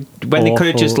they would, when they could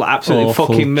have just absolutely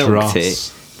fucking milked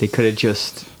it, they could have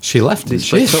just... She left, they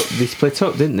split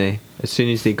up, didn't they? As soon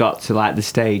as they got to like the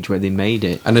stage where they made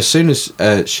it. And as soon as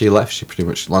she left, she pretty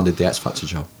much landed the X Factor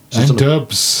job. And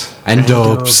Dubs.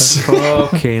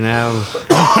 Fucking hell.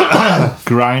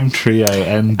 Grime trio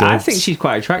and Dubs. I think she's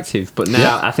quite attractive, but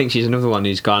now I think she's another one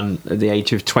who's gone at the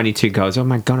age of 22, goes, oh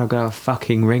my god, I've got a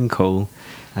fucking wrinkle,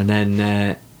 and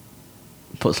then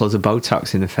puts loads of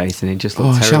Botox in the face, and it just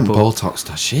looks terrible. She hasn't Botoxed,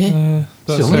 has she?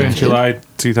 That's in July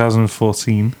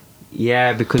 2014.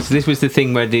 Yeah, because this was the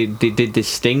thing where they did this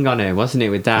sting on her, wasn't it?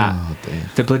 With that,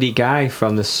 the bloody guy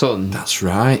from The Sun. That's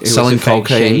right, selling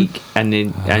cocaine, and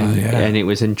it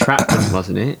was entrapment,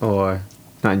 wasn't it? Or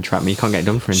not entrapment? You can't get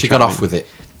done for entrapment. She got off with it.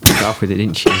 She got off with it,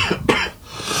 didn't she?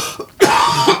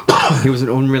 He was an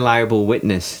unreliable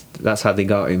witness. That's how they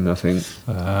got him, I think.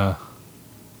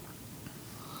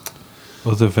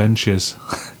 Other ventures.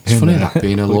 It's funny that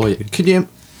being a lawyer. Do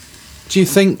you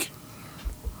think?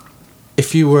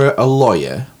 If you were a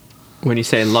lawyer... When you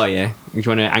say lawyer, do you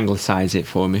want to anglicise it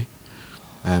for me?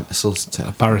 A solicitor.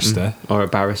 A barrister. Or a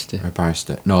barrister. Or a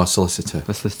barrister. No, a solicitor.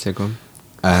 A solicitor, go on.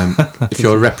 If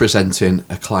you're representing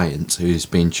a client who's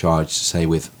been charged, say,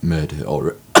 with murder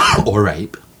or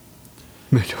rape...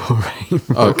 Murder or rape?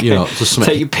 Or, okay. Just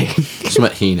something... Take your pick.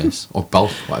 Something heinous. Or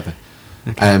both, whatever.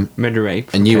 Murder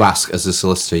rape. And you ask, as a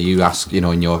solicitor,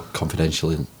 in your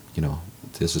confidential,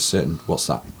 there's a certain, what's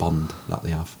that bond that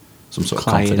they have? Some sort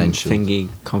client of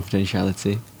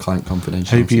confidentiality. Client confidentiality.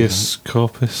 Habeas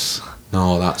corpus.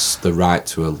 No, that's the right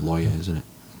to a lawyer, isn't it?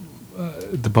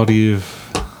 The body of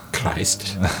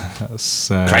Christ. That's,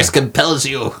 Christ compels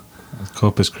you.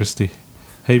 Corpus Christi.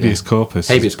 Habeas corpus.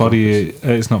 Habeas body. corpus.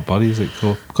 It's not body, is it?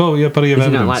 Body of Isn't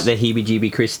evidence. it like the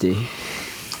heebie-jeebie Christie?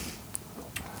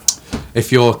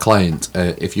 If your client,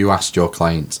 if you asked your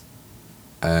client,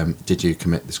 did you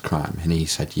commit this crime, and he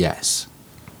said yes,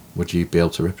 would you be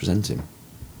able to represent him?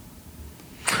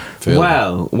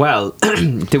 Well,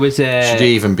 there was a... Should you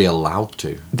even be allowed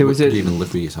to? Could you even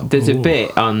live with yourself? There's a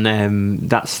bit on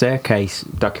that Staircase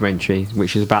documentary,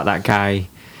 which is about that guy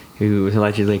who was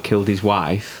allegedly killed his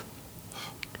wife.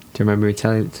 Do you remember me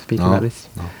speaking about this?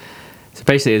 No. So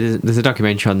basically, there's a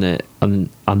documentary on the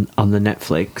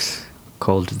Netflix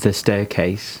called The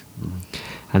Staircase,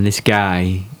 and this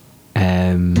guy...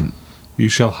 you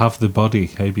shall have the body,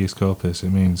 habeas corpus. It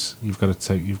means you've got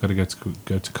to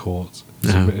go to court.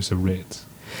 It's a writ.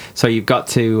 So you've got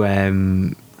to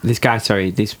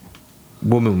this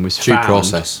woman was Due found.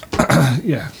 process.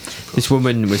 Yeah. This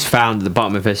woman was found at the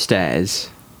bottom of her stairs,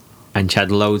 and she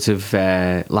had loads of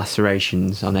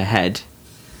lacerations on her head,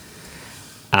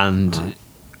 and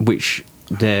which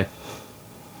the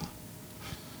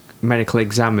medical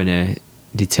examiner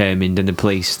determined, and the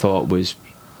police thought was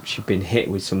she'd been hit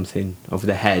with something over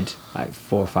the head like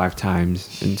 4 or 5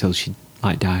 times until she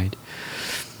died.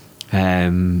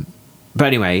 But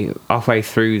anyway, halfway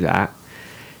through that,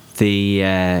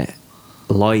 the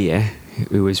lawyer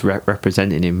who was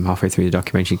representing him halfway through the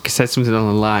documentary said something along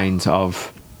the lines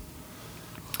of,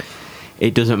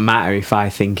 "It doesn't matter if I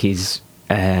think he's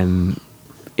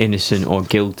innocent or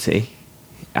guilty.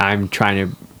 I'm trying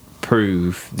to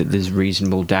prove that there's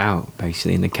reasonable doubt,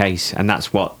 basically, in the case, and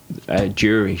that's what a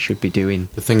jury should be doing."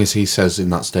 The thing is, he says in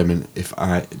that statement, it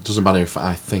doesn't matter if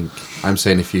I think. I'm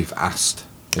saying if you've asked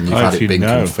and you've had it been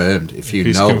confirmed. If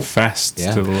he's confessed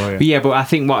to the lawyer. But yeah, but I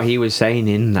think what he was saying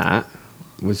in that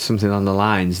was something on the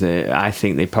lines that I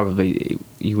think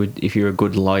you would, if you're a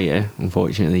good lawyer,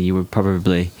 unfortunately,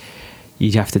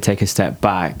 you'd have to take a step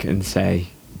back and say,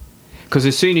 because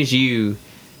as soon as the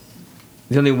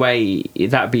only way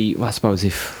that'd be, well, I suppose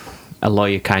if a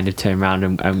lawyer kind of turned around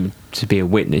and to be a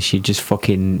witness, you'd just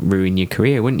fucking ruin your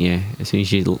career, wouldn't you? As soon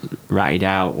as you ratted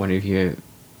out one of your...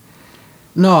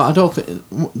 No, I don't think...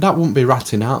 That wouldn't be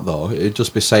ratting out, though. It'd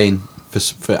just be saying,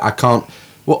 for I can't...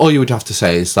 Well, all you would have to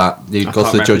say is that you'd go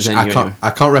to the judge,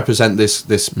 I can't represent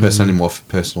this person anymore for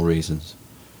personal reasons.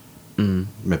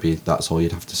 Maybe that's all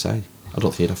you'd have to say. I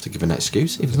don't think you'd have to give an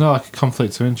excuse. It's not like a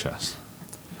conflict of interest.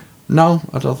 No,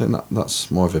 I don't think that's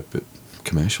more of a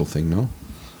commercial thing, no.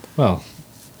 Well,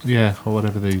 yeah, or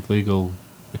whatever the legal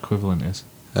equivalent is.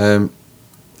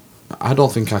 I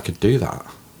don't think I could do that.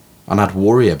 And I'd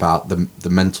worry about the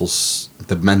mental...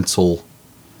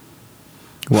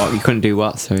 What? You couldn't do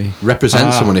what, sorry?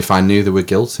 Represent someone if I knew they were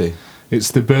guilty.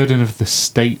 It's the burden of the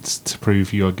state to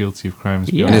prove you are guilty of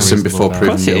crimes. Yeah. Innocent before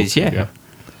proven guilty. Of course it is, yeah.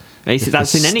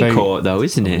 That's in any court, though,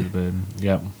 isn't it?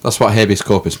 Yeah. That's what habeas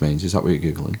corpus means. Is that what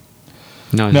you're Googling?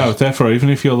 No, therefore, even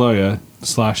if your lawyer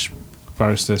 /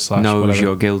 barrister / knows whatever,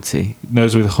 you're guilty,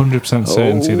 knows with 100%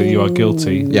 certainty that you are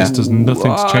guilty, this does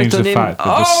nothing to change the fact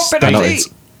that the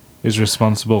state is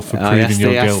responsible for proving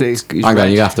your guilt. Hang on,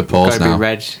 you have to pause now. Gotta be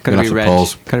red.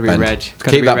 Gotta be red.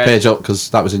 Keep that page up because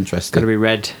that was interesting. Gotta be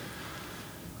red.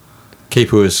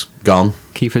 Keeper was gone.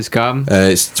 Keeper's gone.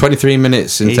 It's 23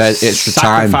 minutes into extra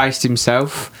time. Sacrificed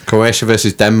himself. Croatia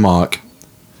versus Denmark.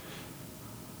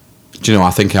 Do you know,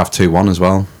 I think I have 2-1 as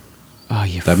well. Oh,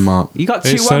 Denmark. You got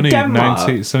 2-1 Denmark?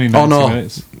 It's only 90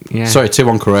 minutes. Yeah. Sorry,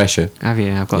 2-1 Croatia. Have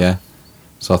you? I've got... Yeah.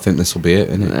 So I think this will be it,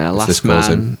 isn't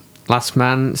it? Last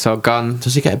man, so gone.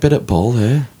 Does he get a bit at ball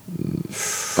here?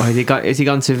 Oh, has he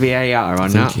gone to VAR or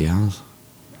not? I think he has.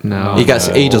 No. He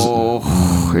doesn't. Oh,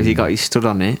 has he got his stud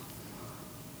on it?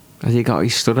 Has he got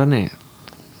his stud on it?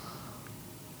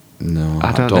 No,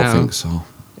 I don't think so.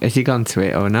 Has he gone to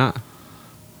it or not?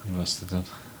 He must have done.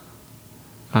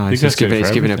 Oh, he's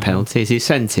giving a penalty. Has he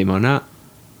sent him or not?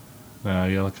 No,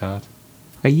 yellow card.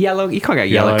 A yellow? You can't get a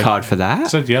yellow card for that. It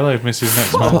said yellow if misses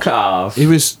next match. Fuck off. He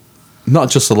was not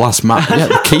just the last match. Yeah,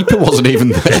 the keeper wasn't even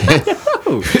there.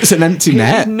 It's an empty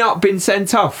net. He's not been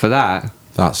sent off for that.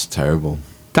 That's terrible.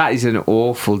 That is an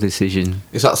awful decision.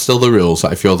 Is that still the rules?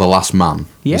 That if you're the last man,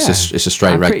 it's a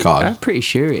straight red card? I'm pretty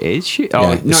sure it is.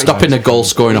 It's stopping a goal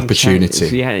scoring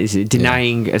opportunity. Yeah, it's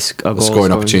denying a goal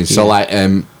scoring opportunity. So, like,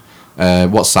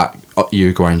 what's that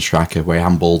Uruguayan striker where he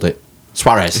handballed it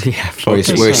Suarez. Yeah, where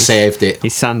he saved it.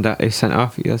 He's sent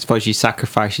off. I suppose he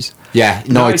sacrifices. Yeah,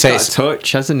 he's got a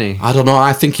touch, hasn't he? I don't know.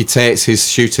 I think he takes his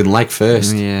shooting leg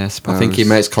first. Yeah, I suppose. I think he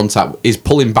makes contact. He's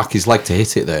pulling back his leg to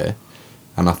hit it there,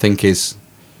 and I think the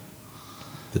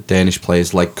Danish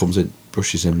player's leg comes in,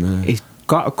 brushes him there. He's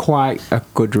got quite a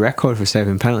good record for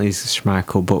saving penalties,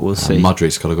 Schmeichel, but we'll see.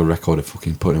 Modric's got a good record of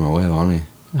fucking putting him away, hasn't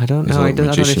he? I don't know. I don't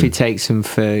know if he takes them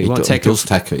for. He does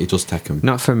take them.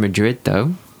 Not for Madrid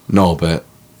though. No, but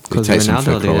he takes them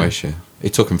for Croatia. He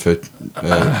took them for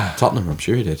Tottenham. I'm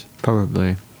sure he did.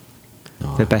 Probably.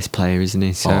 No. The best player, isn't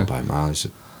he? So by mile, he's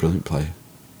a brilliant player.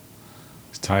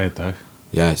 He's tired though.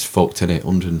 Yeah, it's fucked, isn't it?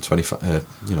 125.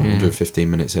 115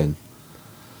 minutes in.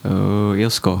 Oh, he'll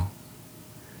score.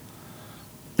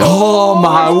 Oh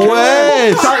my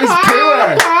word! That is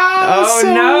pure. Oh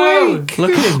so no! Weak.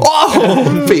 Look at him.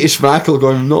 Oh, Peter Schmeichel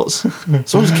going nuts.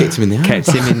 Someone's kicked him in the eye.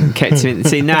 Kept him in.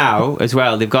 See now as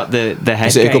well. They've got the head.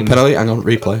 Is it a good penalty? Hang on,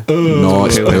 replay. No,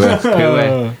 it's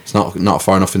poor. It's not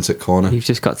far enough into the corner. You've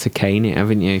just got to cane it,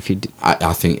 haven't you?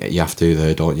 I think you have to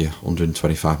there, don't you?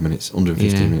 125 minutes,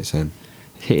 115 minutes in.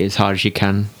 Hit it as hard as you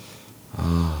can.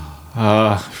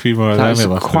 A few more of them. That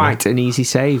was quite an easy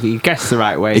save. He guessed the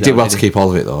right way. He did well to keep all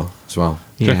of it though, as well.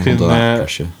 Yeah. Under that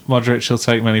pressure. Modric will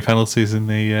take many penalties in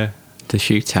the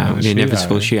shootout, the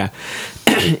inevitable shootout.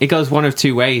 It goes one of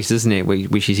two ways, doesn't it?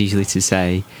 Which is easily to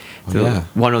say.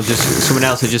 Someone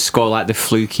else will just score like the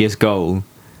flukiest goal.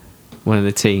 One of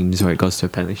the teams, or it goes to a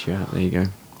penalty shootout. There you go.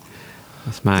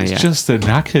 That's my. It's just a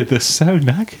knackered. They're so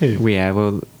knackered.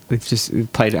 Well, they've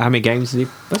just played. How many games?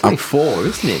 That's only 4,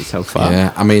 isn't it, so far?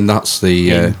 Yeah, I mean that's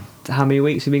the. How many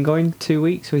weeks have been going? 2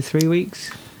 weeks or 3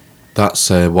 weeks? That's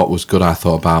what was good. I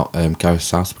thought about Gareth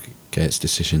Southgate's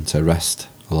decision to rest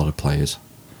a lot of players.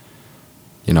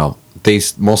 You know,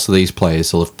 most of these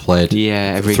players will have played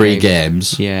every 3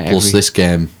 games plus this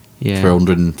game for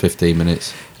 115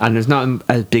 minutes. And there's not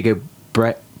as big a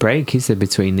break, is there,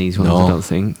 between these ones? I don't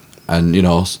think. And you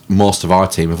know, most of our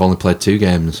team have only played 2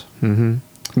 games. Mm-hmm.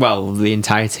 Well, the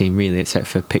entire team really, except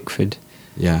for Pickford.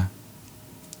 Yeah.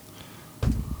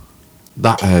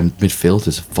 That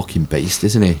midfielder's a fucking beast,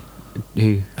 isn't he?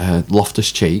 Who?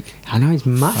 Loftus-Cheek. I know, he's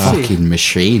massive. Fucking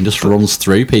machine. Just runs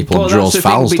through people and draws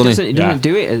fouls, doesn't he? He doesn't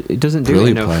do it. It doesn't do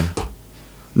it enough. Player.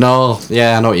 No,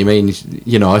 yeah, I know what you mean.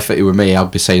 You know, if it were me, I'd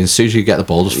be saying as soon as you get the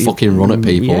ball, just fucking run at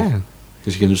people. Yeah.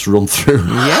 Because you can just run through.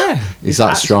 Yeah. He's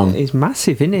that strong. He's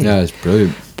massive, isn't he? Yeah, he's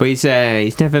brilliant. But he's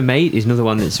never made... He's another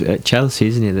one that's at Chelsea,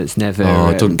 isn't he? That's never...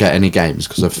 doesn't get any games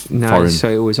because of foreign so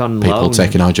it was on people loan.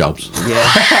 Taking our jobs.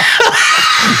 Yeah.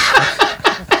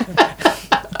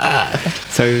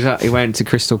 So he went to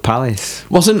Crystal Palace.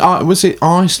 Was it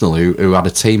Arsenal who had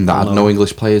a team that had no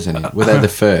English players in it? Were they the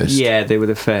first? Yeah, they were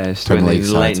the first. Premier League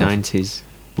the late 90s.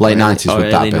 Late 90s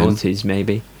would that been? Early 90s,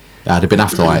 maybe. Yeah, it'd have been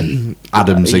after like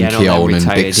Adams and Keown and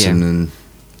Dixon and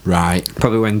right.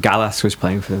 Probably when Gallas was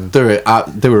playing for them.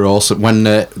 They were awesome when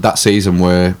that season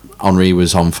where Henry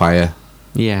was on fire.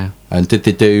 Yeah. And did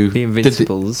they do the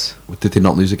Invincibles? Did they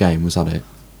not lose a game? Was that it?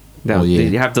 No, they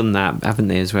have done that, haven't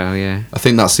they, as well? Yeah. I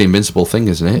think that's the invincible thing,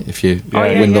 isn't it? If you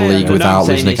win the league without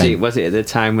losing a game. Was it at the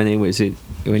time when it was the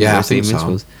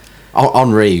Invincibles? So.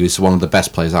 Henry was one of the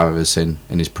best players I've ever seen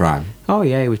in his prime. Oh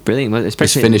yeah, he was brilliant.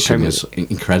 Especially his finishing was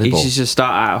incredible. He used to just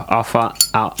start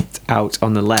out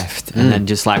on the left and then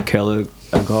just like curl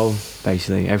a goal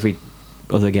basically every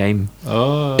other game.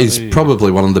 He's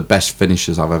probably one of the best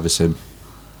finishers I've ever seen.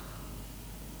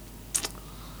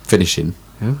 Finishing,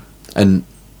 and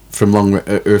from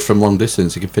long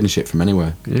distance, he can finish it from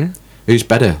anywhere. Yeah. Who's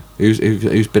better?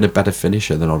 Who's been a better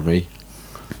finisher than Henry?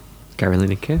 Gary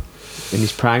Lineker. In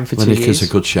his prime for 2 years. Lineker's a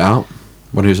good shout.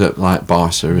 When he was at like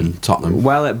Barca and Tottenham.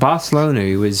 Well, at Barcelona,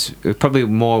 he was probably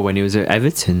more when he was at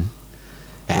Everton.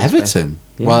 Everton?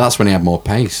 Yeah. Well, that's when he had more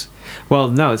pace. Well,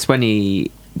 no, it's when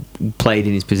he played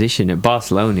in his position. At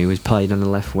Barcelona, he was played on the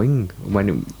left wing.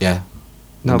 In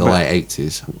the late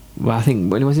 80s. Well, I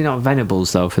think, was he not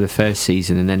Venables, though, for the first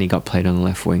season, and then he got played on the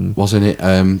left wing? Wasn't it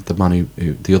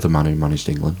the other man who managed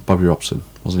England, Bobby Robson?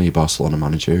 Wasn't he a Barcelona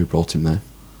manager who brought him there?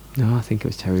 No, I think it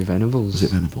was Terry Venables. Was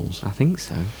it Venables? I think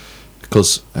so.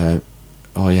 Because,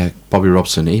 Bobby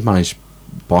Robson, he managed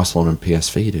Barcelona and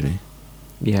PSV, didn't he?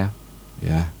 Yeah.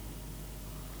 Yeah.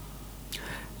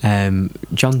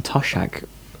 John Toshak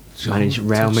managed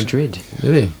Real Madrid.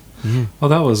 Did he? Yeah. Well,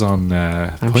 that was on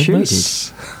I'm sure he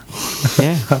did.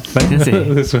 Yeah.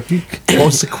 This week. What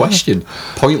was the question?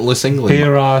 Pointless England.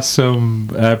 Here are some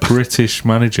British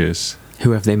managers.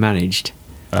 Who have they managed?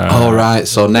 Right,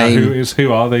 so name...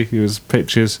 Who are they? It was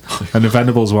pictures. And the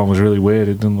Venables one was really weird.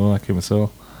 It didn't look like him at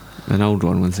all. An old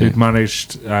one, wasn't it? He'd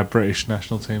managed British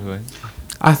national team, I think.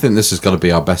 I think this has got to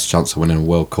be our best chance of winning a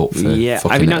World Cup for fucking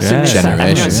have you not seen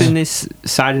generations. This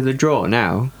side of the draw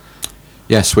now?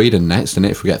 Yeah, Sweden next, isn't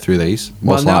it, if we get through these?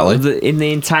 Most likely. In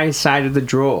the entire side of the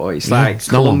draw, it's like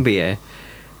Colombia,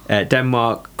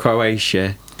 Denmark,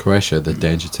 Croatia. Croatia, the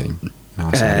danger team.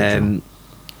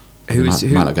 Who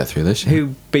might not get through this.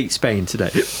 Who beat Spain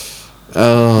today?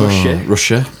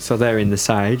 Russia. So they're in this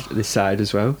side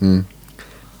as well.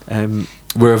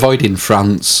 We're avoiding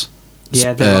France.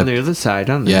 Yeah, they're on the other side,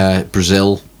 aren't they? Yeah,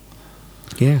 Brazil.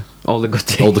 Yeah, all the good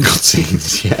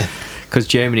teams. Yeah. Because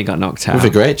Germany got knocked out. With a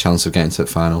great chance of getting to the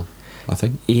final, I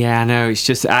think. Yeah, I know. It's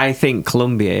just, I think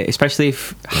Colombia, especially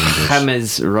if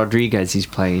James Rodriguez is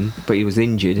playing, but he was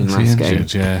injured in last game.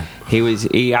 Yeah.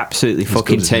 He absolutely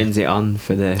fucking turns it on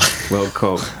for the World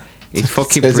Cup. He's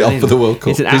fucking turns brilliant. it on for the World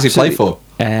Cup. Does he play for?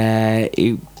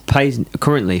 He plays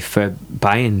currently for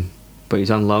Bayern, but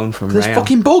he's on loan from Real. This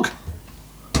fucking bug.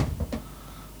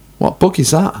 What bug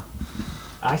is that?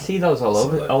 I see those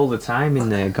all the time in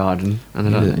the garden, and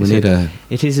I don't know.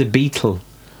 It is a beetle.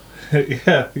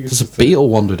 Yeah, there's a beetle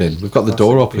wandered in. We've got the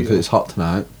door open because it's hot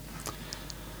tonight.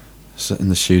 So in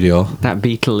the studio, that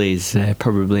beetle is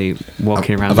probably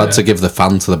walking around. I've had to give the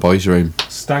fan to the boys' room.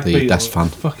 Stag the beetle, desk fan.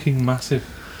 Fucking massive.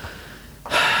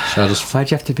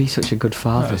 Why'd you have to be such a good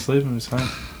father? Just leave him. It's fine.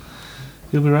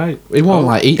 He'll be right. He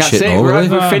won't eat that's shit. That's it.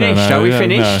 Though, We're finished. Are we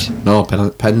finished? No,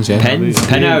 pens. Yeah.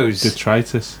 Penos.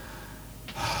 Detritus.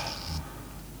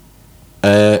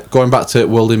 Going back to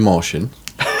World in Motion.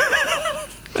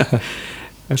 Okay.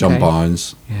 John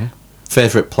Barnes. Yeah.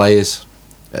 Favourite players.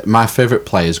 My favourite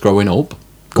players growing up.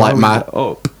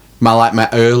 My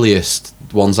earliest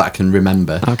ones that I can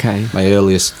remember. Okay. My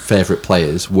earliest favourite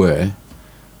players were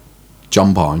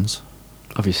John Barnes.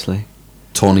 Obviously.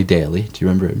 Tony Daly. Do you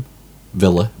remember him?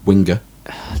 Villa winger.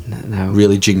 No.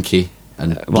 Really jinky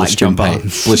and blistering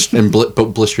pace.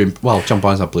 Blistering. Well, John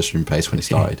Barnes had blistering pace when he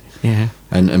started. Yeah.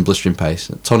 And blistering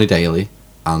pace. Tony Daly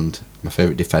and my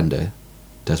favourite defender,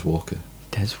 Des Walker.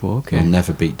 Des Walker. You'll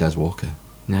never beat Des Walker.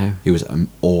 No. He was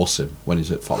awesome when he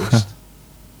was at Forest.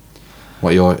 What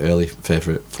are your early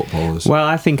favourite footballers? Well,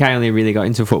 I think I only really got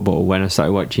into football when I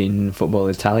started watching Football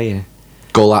Italia.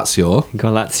 Golazio.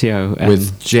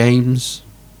 With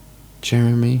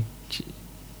Jeremy.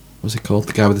 What's it called?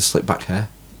 The guy with the slick back hair.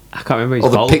 I can't remember.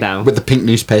 He's bald now. With the pink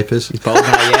newspapers. He's bald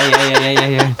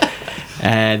now.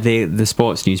 Yeah. The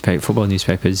sports newspaper, football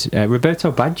newspapers.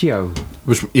 Roberto Baggio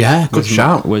good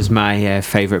shout. Was my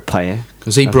favourite player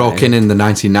because he broke in the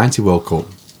 1990 World Cup.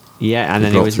 Yeah, and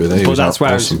then he was. But that's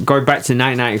where awesome. I was going back to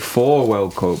 1994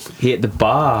 World Cup. He hit the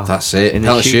bar. That's it. In the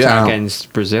shootout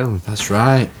against Brazil. That's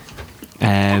right.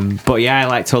 But yeah, I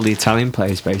liked all the Italian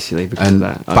players basically because of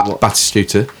that.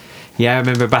 Batistuta. Yeah, I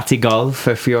remember Batigol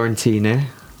for Fiorentina.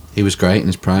 He was great in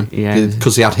his prime. Yeah,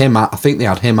 because they had him. I think they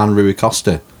had him and Rui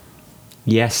Costa.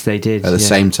 Yes, they did at the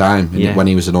same time when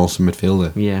he was an awesome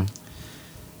midfielder. Yeah.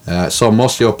 So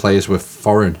most of your players were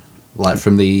foreign, like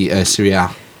from the Serie A.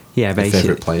 Yeah, basically.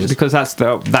 Favourite players because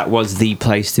that was the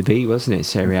place to be, wasn't it?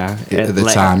 Serie A at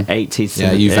the time. 80s.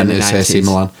 Yeah, Juventus, AC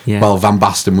Milan. Yeah. Well, Van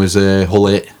Basten was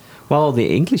Hull. Well,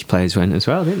 the English players went as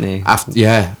well, didn't they? After the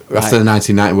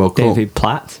 1990 World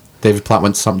Cup. David Platt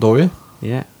went to Sampdoria.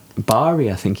 Yeah. Bari,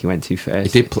 I think he went to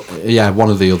first. He did. One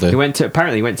of the other. He went to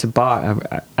Bari.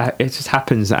 It just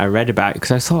happens that I read about it because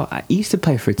I thought he used to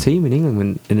play for a team in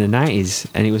England in the 90s,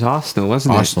 and it was Arsenal,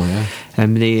 wasn't it? Arsenal, yeah.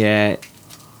 And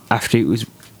after it was,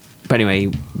 but anyway,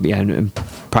 and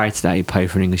prior to that, he played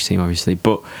for an English team, obviously,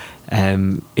 but.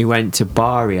 He went to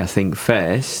Bari, I think,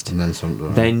 first. And then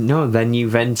Sampdoria. Then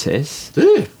Juventus.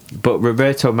 Yeah. But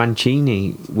Roberto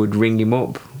Mancini would ring him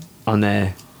up on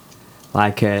a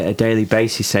daily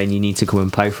basis saying, you need to come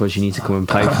and play for us, and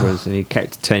he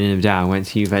kept turning him down, went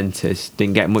to Juventus,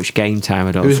 didn't get much game time,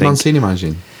 I don't think. Who was Mancini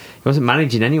managing? He wasn't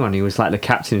managing anyone, he was like the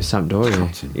captain of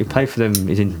Sampdoria. He played for them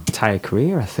his entire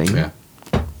career, I think. Yeah.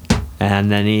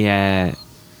 And then he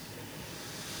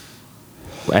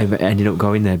ended up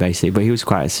going there basically, but he was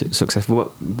quite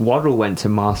successful. Waddle went to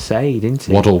Marseille, didn't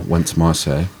he? Waddle went to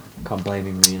Marseille. Can't blame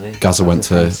him really. Gaza went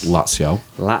to Lazio.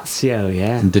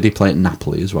 Yeah. And did he play at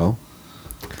Napoli as well?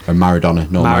 Or Maradona?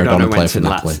 No, Maradona played for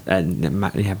Napoli.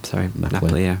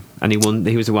 Napoli. Yeah. And he won.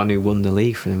 He was the one who won the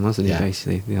league for them, wasn't he? Yeah.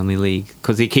 Basically, the only league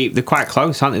because they're quite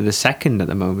close, aren't they? They're second at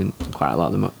the moment, quite a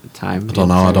lot of the time. I don't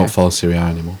know. I don't follow Serie A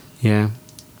anymore. Yeah,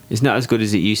 it's not as good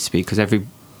as it used to be because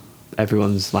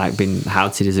everyone's like been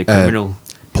outed as a criminal.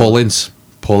 Paul Ince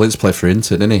played for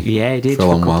Inter, didn't he? Yeah, he did for a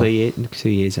long while. 2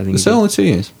 years, I think. Was it only 2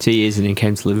 years? 2 years, and then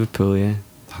came to Liverpool. Yeah,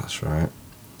 that's right.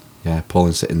 Yeah, Paul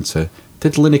Ince at Inter.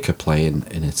 Did Lineker play in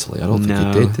Italy? I don't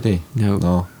think he did he?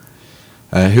 No.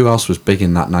 Who else was big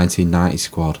in that 1990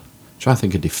 squad? Trying to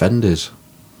think of defenders.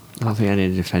 I don't think any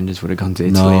of the defenders would have gone to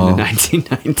Italy in the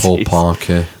 1990s. Paul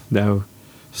Parker. No.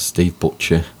 Steve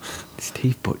Butcher.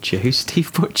 Steve Butcher? Who's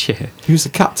Steve Butcher? Who's the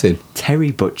captain?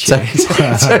 Terry Butcher.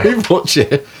 Terry Butcher.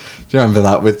 Do you remember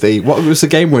that with the... What was the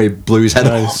game where he blew his head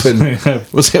off?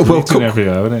 Was it a World Cup?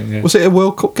 Yeah. Was it a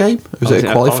World Cup game? Was it a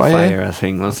qualifier? I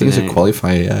think, wasn't it? It was a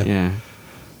qualifier,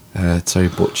 Yeah. Terry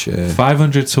Butcher.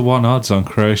 500 to 1 odds on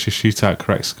Croatia shootout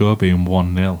correct score being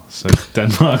 1-0. So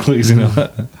Denmark losing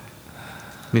it.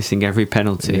 Missing every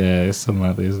penalty. Yeah, it's something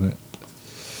like that, isn't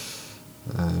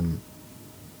it?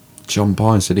 John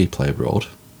Barnes, did he play abroad?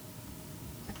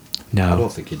 No. I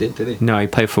don't think he did he? No, he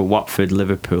played for Watford,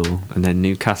 Liverpool, and then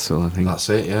Newcastle, I think. That's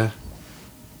it, yeah.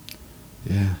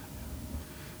 Yeah.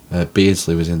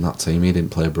 Beardsley was in that team. He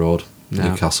didn't play abroad. No.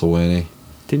 Newcastle, weren't he?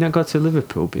 Didn't I go to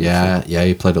Liverpool, Beardsley? Yeah,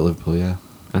 he played at Liverpool, yeah.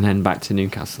 And then back to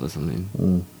Newcastle or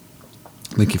something.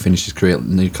 I think he finished his career at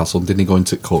Newcastle. Didn't he go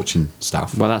into coaching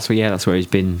staff? Well, that's where he's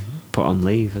been put on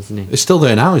leave, hasn't he? He's still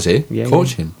there now, is he? Yeah,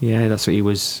 coaching? Yeah, that's what he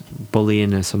was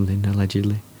bullying or something,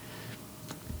 allegedly.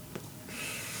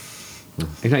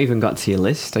 You've not even got to your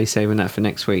list. Are you saving that for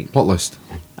next week? What list?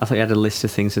 I thought you had a list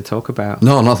of things to talk about.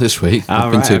 No, not this week.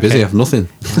 I've been too busy. I have nothing.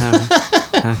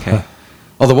 Okay.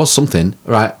 Oh, there was something.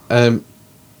 Right.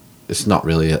 It's not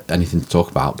really anything to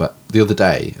talk about, but the other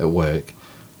day at work,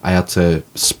 I had to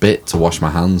spit to wash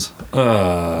my hands.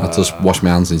 I had to wash my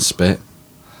hands in spit.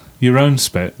 Your own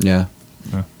spit? Yeah.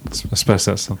 Oh, I suppose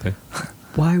that's something.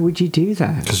 Why would you do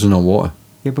that? Because there's no water.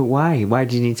 Yeah, but why? Why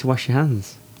do you need to wash your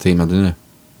hands? Team had dinner.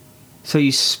 So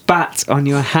you spat on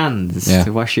your hands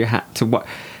to wash your hat to what?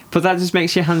 But that just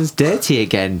makes your hands dirty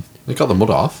again. They got the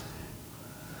mud off.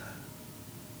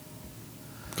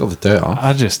 Got the dirt off.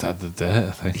 I just had the dirt,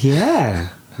 I think. Yeah.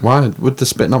 Why would the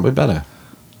spit not be better?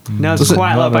 No, there's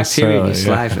quite a lot of bacteria in your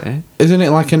saliva. Isn't it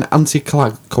like an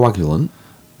anticoagulant?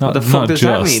 What the fuck does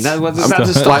that mean? What does that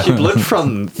just stop your blood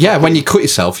from? Yeah, when you cut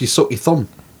yourself, you suck your thumb.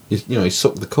 You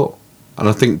suck the cut. And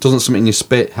I think, doesn't something in your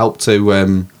spit help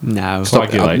to... no.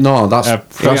 Coagulate. No, that's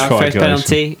first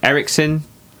penalty, Ericsson.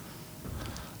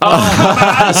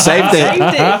 Oh, saved it.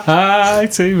 Hi,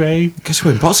 TV. Guess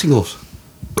we're in boxing gloves.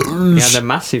 Yeah, they're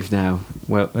massive now.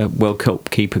 World Cup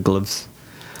keeper gloves.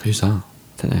 Who's that?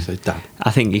 Don't know. Say Dad. I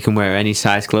think you can wear any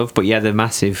size glove, but yeah, they're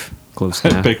massive gloves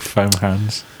now. Big foam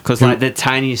hands. Because like the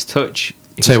tiniest touch.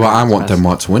 Tell you what, I want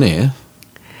Denmark to win here.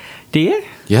 Do you?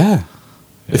 Yeah.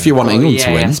 If you want England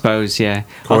to win. I suppose, yeah.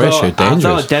 Croatia, dangerous.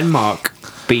 I thought Denmark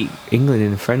beat England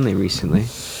in a friendly recently.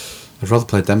 I'd rather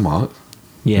play Denmark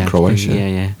than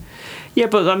Croatia. Yeah,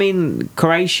 but I mean,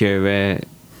 Croatia...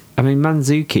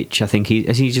 Mandzukic, I think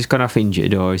has he just gone off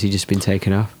injured or has he just been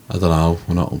taken off? I don't know.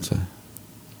 We're not up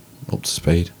to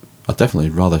speed. I'd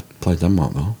definitely rather play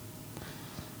Denmark though.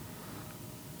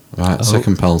 Right,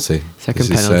 second penalty. Second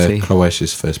penalty.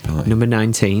 Croatia's first penalty. Number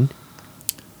 19.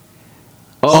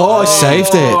 Oh, I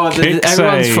saved it.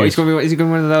 Is he going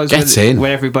one of those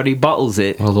when everybody bottles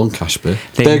it? Well done, Casper.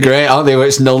 They're great, aren't they? Where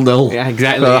it's 0-0. Yeah,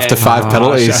 exactly. After 5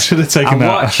 penalties. I should have taken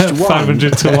that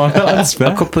 500 to 1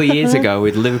 a couple of years ago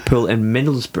with Liverpool and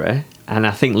Middlesbrough, and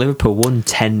I think Liverpool won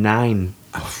 10-9.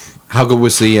 How good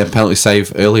was the penalty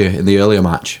save in the earlier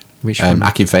match? Which one?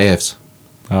 Akinfeyev's.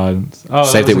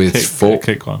 Saved it with his foot.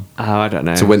 Kick one. Oh, I don't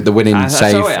know. To win the winning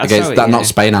save against that knocked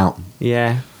Spain out.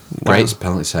 Yeah. Great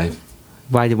penalty save.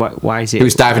 Why is it? He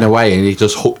was diving away and he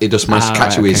just managed to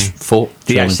catch it with his foot.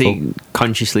 Did he actually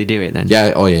consciously do it then?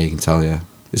 Yeah, you can tell, yeah.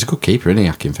 He's a good keeper, isn't he,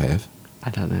 Akinfeyev? I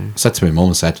don't know. I said to my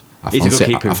mum,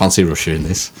 I fancy Russia in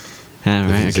this.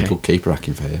 He's a good keeper,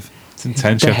 Akinfeyev. It's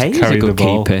intense, you have to carry the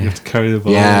ball. You have to carry the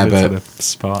ball to the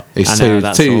spot. I know,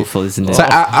 that's awful, isn't it? So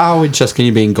how interested can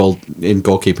you be in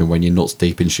goalkeeping when you're nuts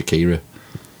deep in Shakira?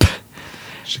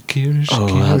 Shakira. Oh,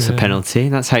 that's a penalty.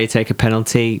 That's how you take a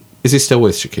penalty. Is he still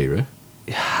with Shakira?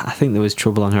 I think there was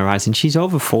trouble on her horizon. She's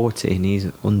over 40 and he's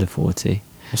under 40.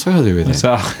 What's that got to do with it?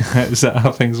 Is that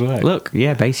how things work? Look,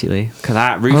 yeah, basically. Because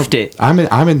I roofed it. I'm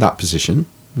in that position.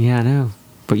 Yeah, I know.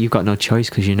 But you've got no choice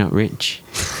because you're not rich.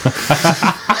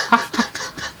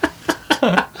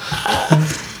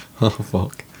 Oh,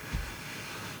 fuck.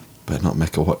 Better not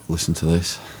make her listen to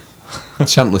this. I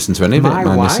shan't listen to any of it,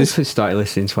 my wife has started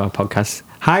listening to our podcast.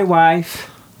 Hi, wife.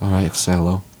 All right, say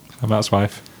hello. And Matt's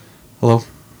wife. Hello.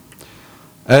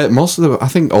 I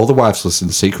think all the wives listen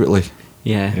secretly.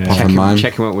 Yeah.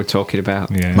 Checking what we're talking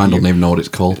about. Yeah. Mine don't even know what it's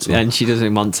called. So. And she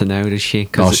doesn't want to know, does she?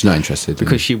 No, she's not interested.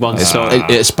 Because she once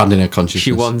it's expanding her consciousness.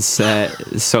 She once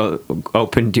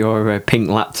opened your pink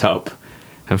laptop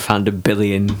and found 1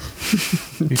 billion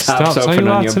tabs open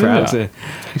on your browser.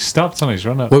 He stopped on his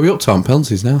run-up. Where are we up to on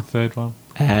penalties now? Third one.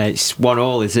 It's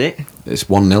 1-1, is it? It's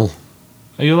 1-0.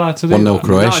 Are you allowed to do 1-0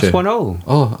 Croatia. No, it's 1-0.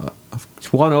 Oh, It's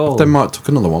 1-0. Denmark took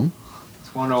another one. It's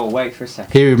 1-0. Wait for a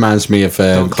second. He reminds me of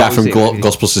guy from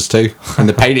Ghostbusters 2 and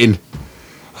the painting.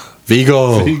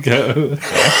 Vigo.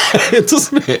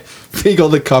 Doesn't it? Vigo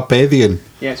the Carpathian.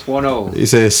 Yeah, it's 1-0.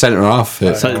 He's a centre half.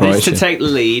 So this to take the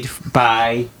lead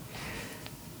by.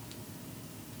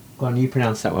 Go on, you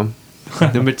pronounce that one.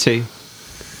 Number 2.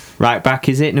 Right back,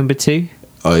 is it number 2?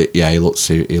 Oh yeah, he looks.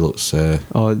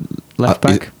 Or left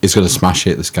back. He's going to smash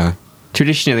it. This guy.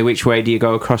 Traditionally, which way do you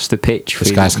go across the pitch?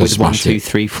 This guy's going to smash 1, 2,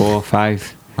 3, 4,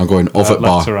 5. I'm going over at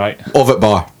bar. Left to right. Over at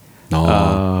bar. No.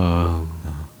 Oh.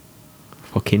 No.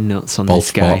 Fucking nuts on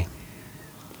this guy.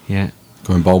 Yeah.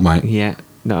 Going bold, mate. Yeah.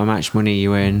 Not how much money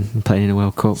you earn playing in the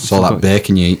World Cup. Saw that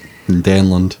bacon you eat in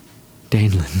Daneland.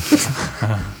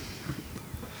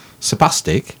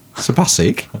 Sebastic.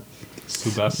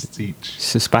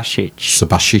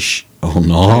 Oh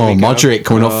no, Modric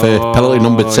coming off penalty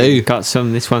number 2.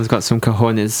 This one's got some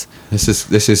cojones. This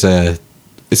is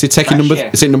is it taking number?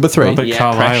 Is it number 3? Robert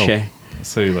Carlyle.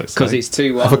 Because it's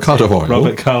 2-1. Avocado oil.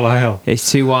 Robert Carlyle. It's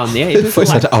 2-1. Yeah, it does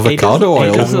like avocado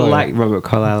oil. It does look like Robert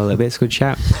Carlyle a little bit. It's a good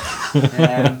shout.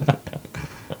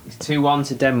 It's 2-1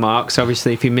 to Denmark. So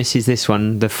obviously, if he misses this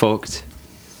one, they're fucked.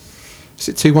 Is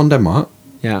it 2-1 Denmark?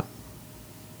 Yeah.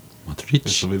 Modric.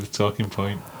 This will be the talking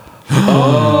point.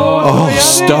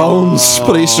 Stones.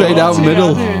 Put it straight down the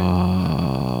middle.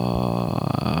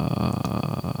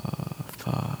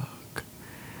 Fuck.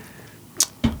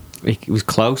 It was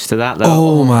close to that, though.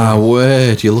 Oh, my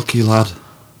word. You lucky lad.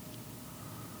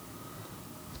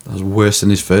 That was worse than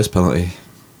his first penalty.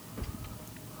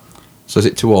 So is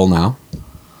it 2-2 now?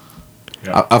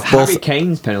 Yeah. Harry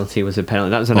Kane's penalty was a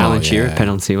penalty. That was an Alan Shearer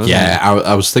penalty, wasn't it? Yeah,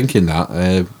 I was thinking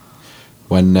that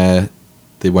when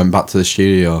they went back to the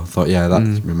studio. I thought, yeah, that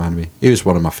reminded me. He was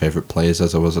one of my favourite players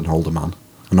as I was an older man,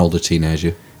 an older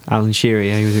teenager. Alan Shearer,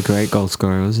 yeah, he was a great goal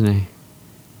scorer, wasn't he?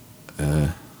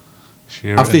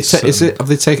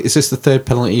 Is this the third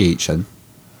penalty each then?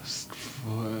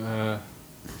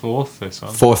 Fourth, this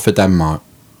one. Fourth for Denmark.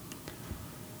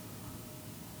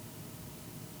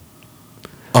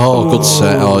 Good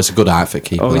set. Oh, it's a good outfit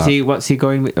keeper. Oh, what's he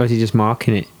going with? Or is he just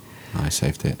marking it? I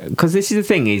saved it. Because this is the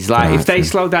thing, is like, if they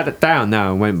slowed that down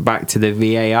now and went back to the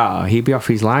VAR, he'd be off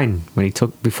his line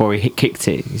before he kicked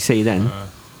it. You see then?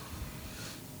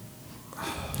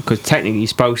 Because technically you're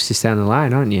supposed to stay on the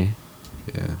line, aren't you?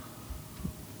 Yeah.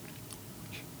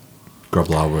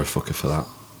 Groblau were a fucker for that.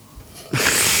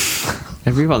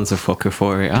 Everyone's a fucker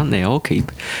for it, aren't they? All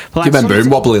keep. Like, do you remember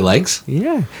him wobbly legs?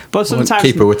 Yeah, but sometimes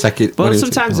keeper would take it. But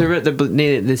sometimes they're at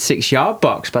near the 6-yard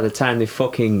box by the time they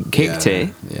fucking kicked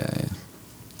it. Yeah.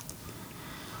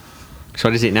 So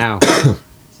what is it now?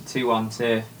 It's 2-1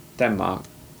 to Denmark.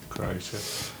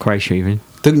 Croatia even.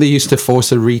 Didn't they used to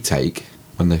force a retake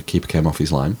when the keeper came off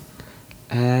his line?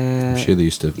 I'm sure they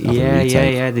used to. Have a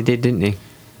retake. Yeah, they did, didn't they?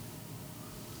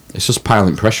 It's just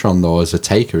piling pressure on though as a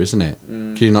taker, isn't it?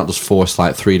 Can you not just force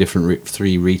like three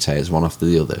retakes one after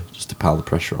the other just to pile the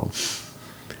pressure on?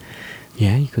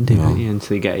 Yeah, you could do that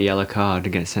until you get a yellow card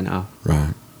and get sent off.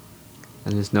 Right.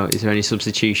 And is there any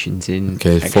substitutions in?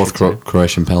 Okay, fourth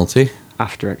Croatian penalty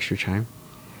after extra time.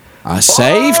 I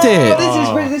saved it.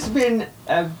 This has been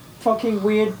a fucking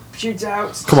weird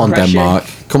shootout. Come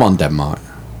on, Denmark.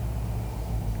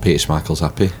 Peter Schmeichel's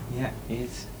happy. Yeah, he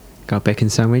is. Got a bacon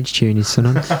sandwich, chewing his son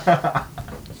on.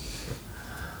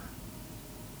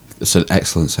 It's an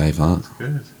excellent save, that.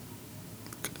 Good.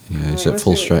 Yeah, it's at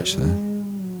full stretch there.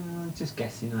 Just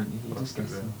guessing, aren't you? You're just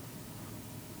guessing.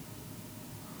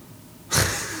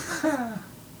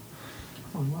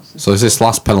 So is this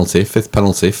last penalty, fifth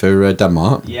penalty for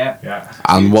Denmark? Yeah.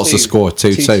 And what's the score?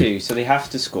 2-2. So they have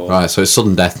to score. Right, so it's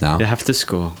sudden death now. They have to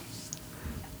score.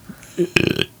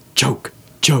 Choke.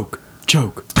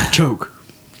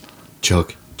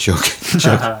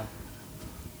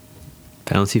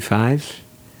 Penalty 5.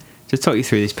 Just talk you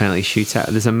through this penalty shootout.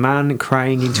 There's a man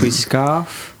crying into his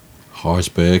scarf.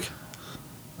 Horsberg.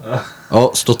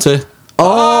 Stutter.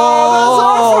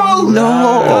 Oh,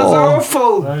 no. That's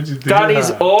awful. That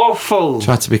is awful.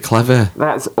 Try to be clever.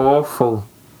 That's awful.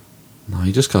 No,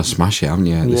 you just got to smash it, haven't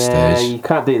you, at this stage? Yeah, you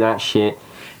can't do that shit.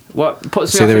 What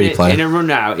puts me off in a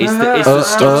run out is the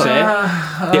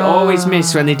stutter. They always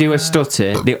miss when they do a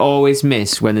stutter. They always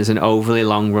miss when there's an overly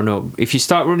long run up. If you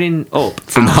start running up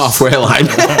from the halfway line,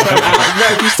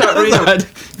 if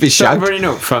you start running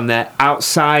up from the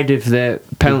outside of the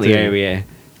penalty area,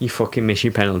 you fucking miss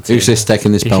your penalty. Who's this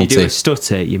taking this penalty? If you do a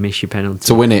stutter, you miss your penalty.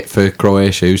 To win it for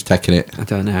Croatia, who's taking it? I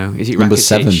don't know. Is it number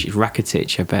Rakitic? 7?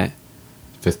 Rakitic, I bet.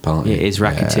 Fifth penalty. Yeah, it is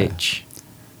Rakitic. Yeah.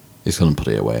 He's going to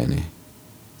put it away, isn't he?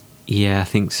 Yeah, I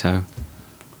think so.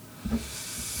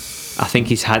 I think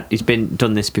he's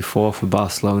done this before for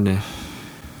Barcelona,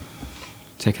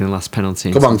 taking the last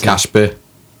penalty. Come on, Casper.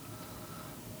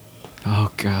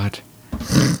 Oh God.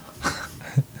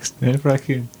 It's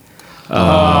nerve-wracking.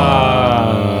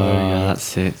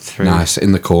 That's it. Through. Nice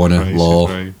in the corner,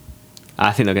 low.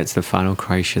 I think they'll get to the final.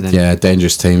 Croatia then. Yeah,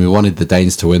 dangerous team. We wanted the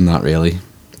Danes to win that, really.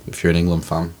 If you're an England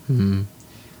fan. Mm.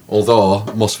 Although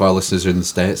most of our listeners are in the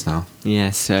States now.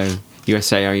 Yeah, so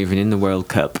USA are even in the World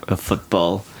Cup of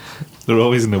football. They're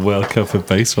always in the World Cup of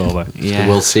baseball, though. Yeah. The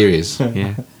World Series.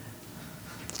 Yeah.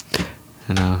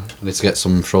 I know. I need to get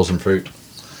some frozen fruit.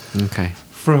 Okay.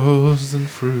 Frozen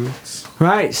fruits.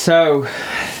 Right, so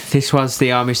this was the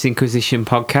Amish Inquisition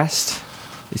podcast.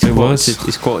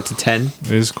 It's quarter to 10.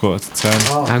 It is quarter to 10.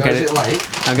 Oh, I'm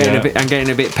getting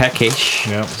a bit peckish.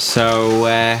 Yeah. So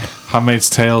Handmaid's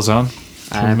Tale's on.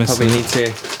 I probably need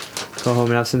to go home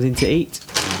and have something to eat.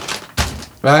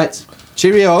 Right.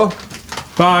 Cheerio.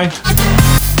 Bye.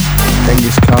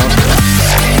 Genghis Khan.